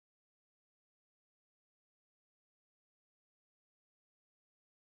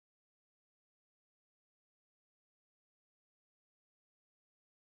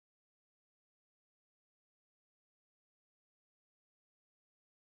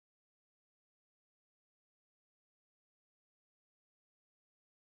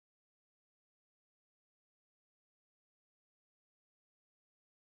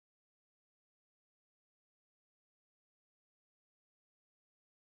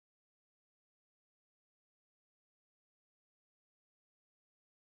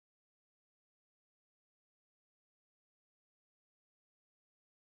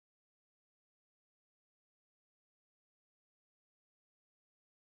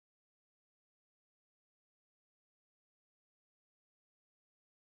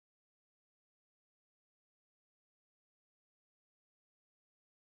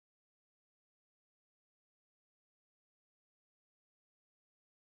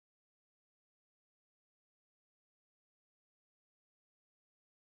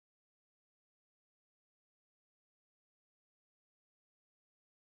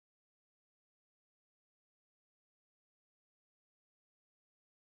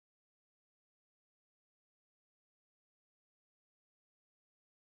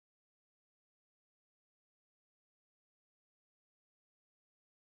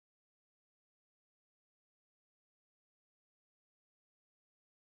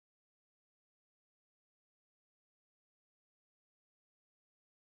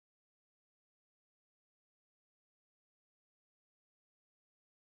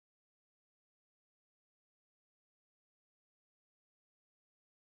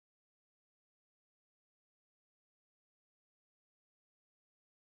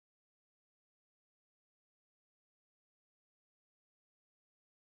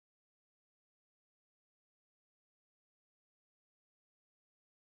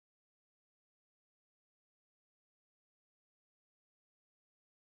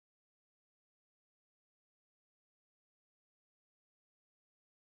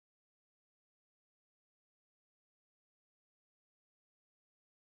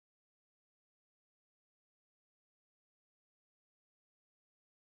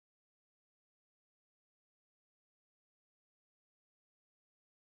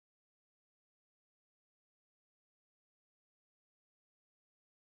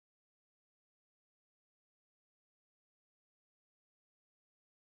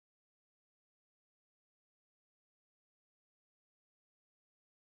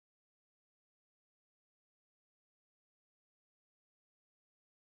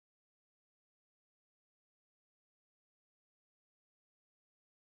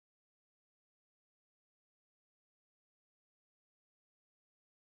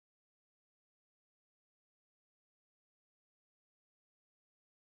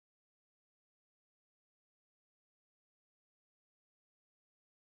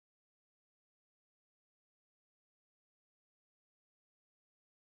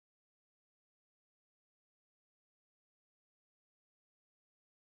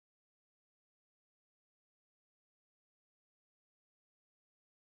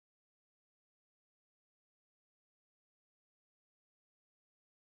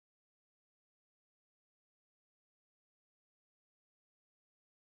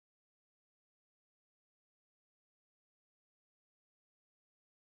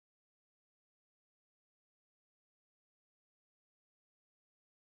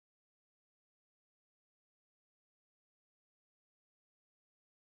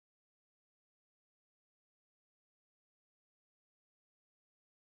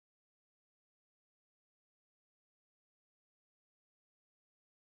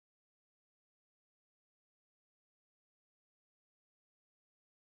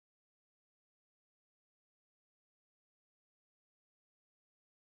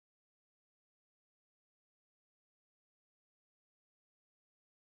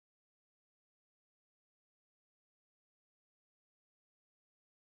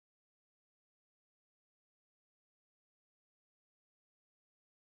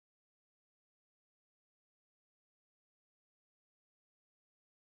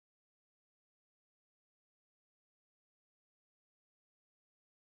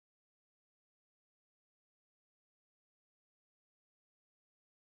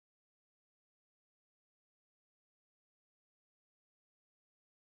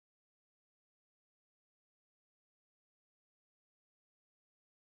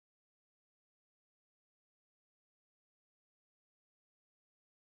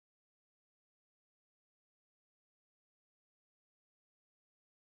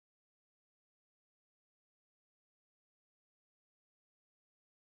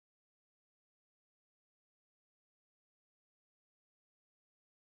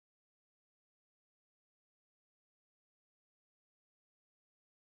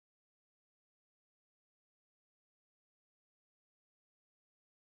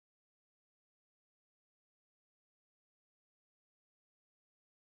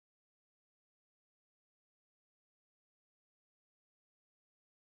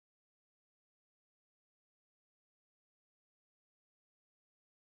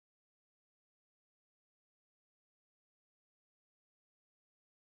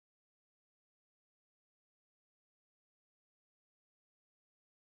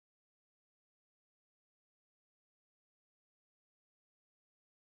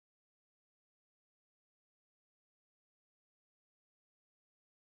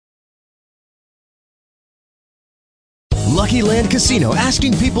 Lucky Land Casino,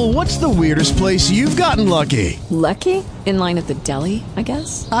 asking people, what's the weirdest place you've gotten lucky? Lucky? In line at the deli, I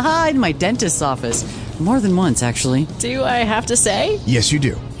guess? Aha, in my dentist's office. More than once, actually. Do I have to say? Yes, you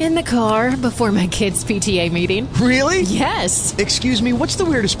do. In the car before my kids' PTA meeting. Really? Yes. Excuse me, what's the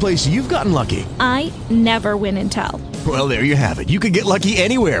weirdest place you've gotten lucky? I never win and tell. Well, there you have it. You can get lucky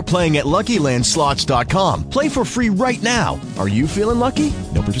anywhere, playing at LuckyLandSlots.com. Play for free right now. Are you feeling lucky?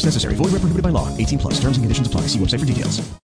 No purchase necessary. Void where prohibited by law. 18+. Terms and conditions apply. See website for details.